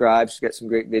subscribe. She's got some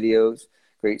great videos,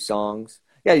 great songs.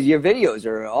 Yeah, your videos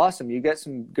are awesome. You got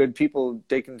some good people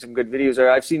taking some good videos.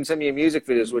 I've seen some of your music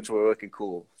videos, which were looking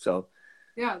cool. So.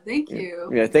 Yeah, thank you.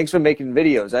 Yeah, thanks for making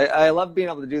videos. I love being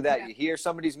able to do that. Yeah. You hear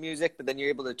somebody's music, but then you're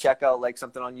able to check out like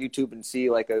something on YouTube and see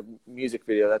like a music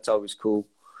video. That's always cool.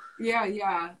 Yeah.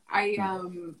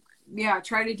 I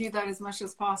try to do that as much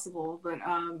as possible. But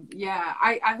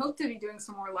I hope to be doing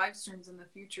some more live streams in the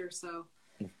future. So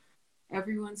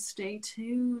everyone stay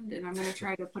tuned, and I'm going to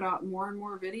try to put out more and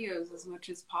more videos as much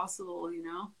as possible,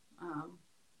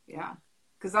 Yeah.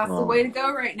 because that's the way to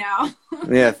go right now.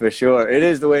 Yeah, for sure. It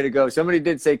is the way to go. Somebody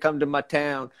did say, come to my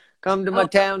town. Come to my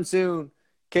town soon.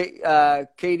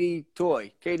 Katie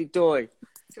Toy.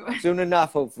 Soon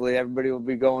enough, hopefully, everybody will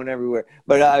be going everywhere.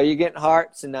 But you're getting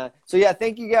hearts. And so, yeah,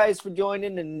 thank you guys for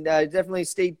joining. And definitely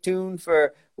stay tuned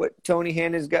for what Tony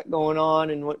Hannah's got going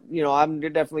on. And what, I'm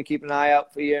definitely keeping an eye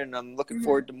out for you. And I'm looking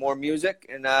forward to more music.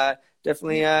 And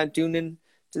definitely tune in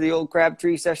to the old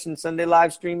Crabtree Session Sunday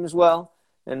live stream as well.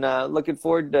 And looking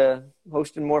forward to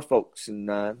hosting more folks. And,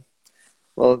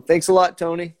 well, thanks a lot,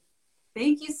 Tony.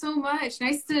 Thank you so much.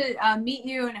 Nice to meet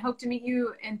you, and I hope to meet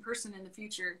you in person in the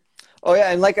future. Oh,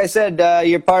 yeah, and like I said,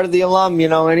 you're part of the alum.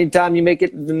 Anytime you make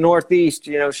it to the Northeast,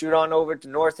 shoot on over to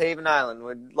North Haven Island.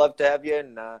 We'd love to have you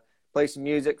and play some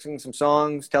music, sing some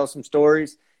songs, tell some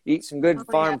stories, eat some good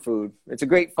farm food. It's a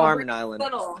great farming island.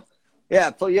 Fiddle.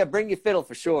 Yeah, bring your fiddle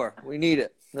for sure. We need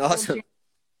it. Awesome.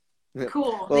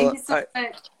 Cool. Well, Thank you so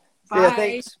much. Bye. Yeah,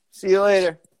 thanks. See you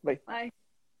later. Bye. Bye.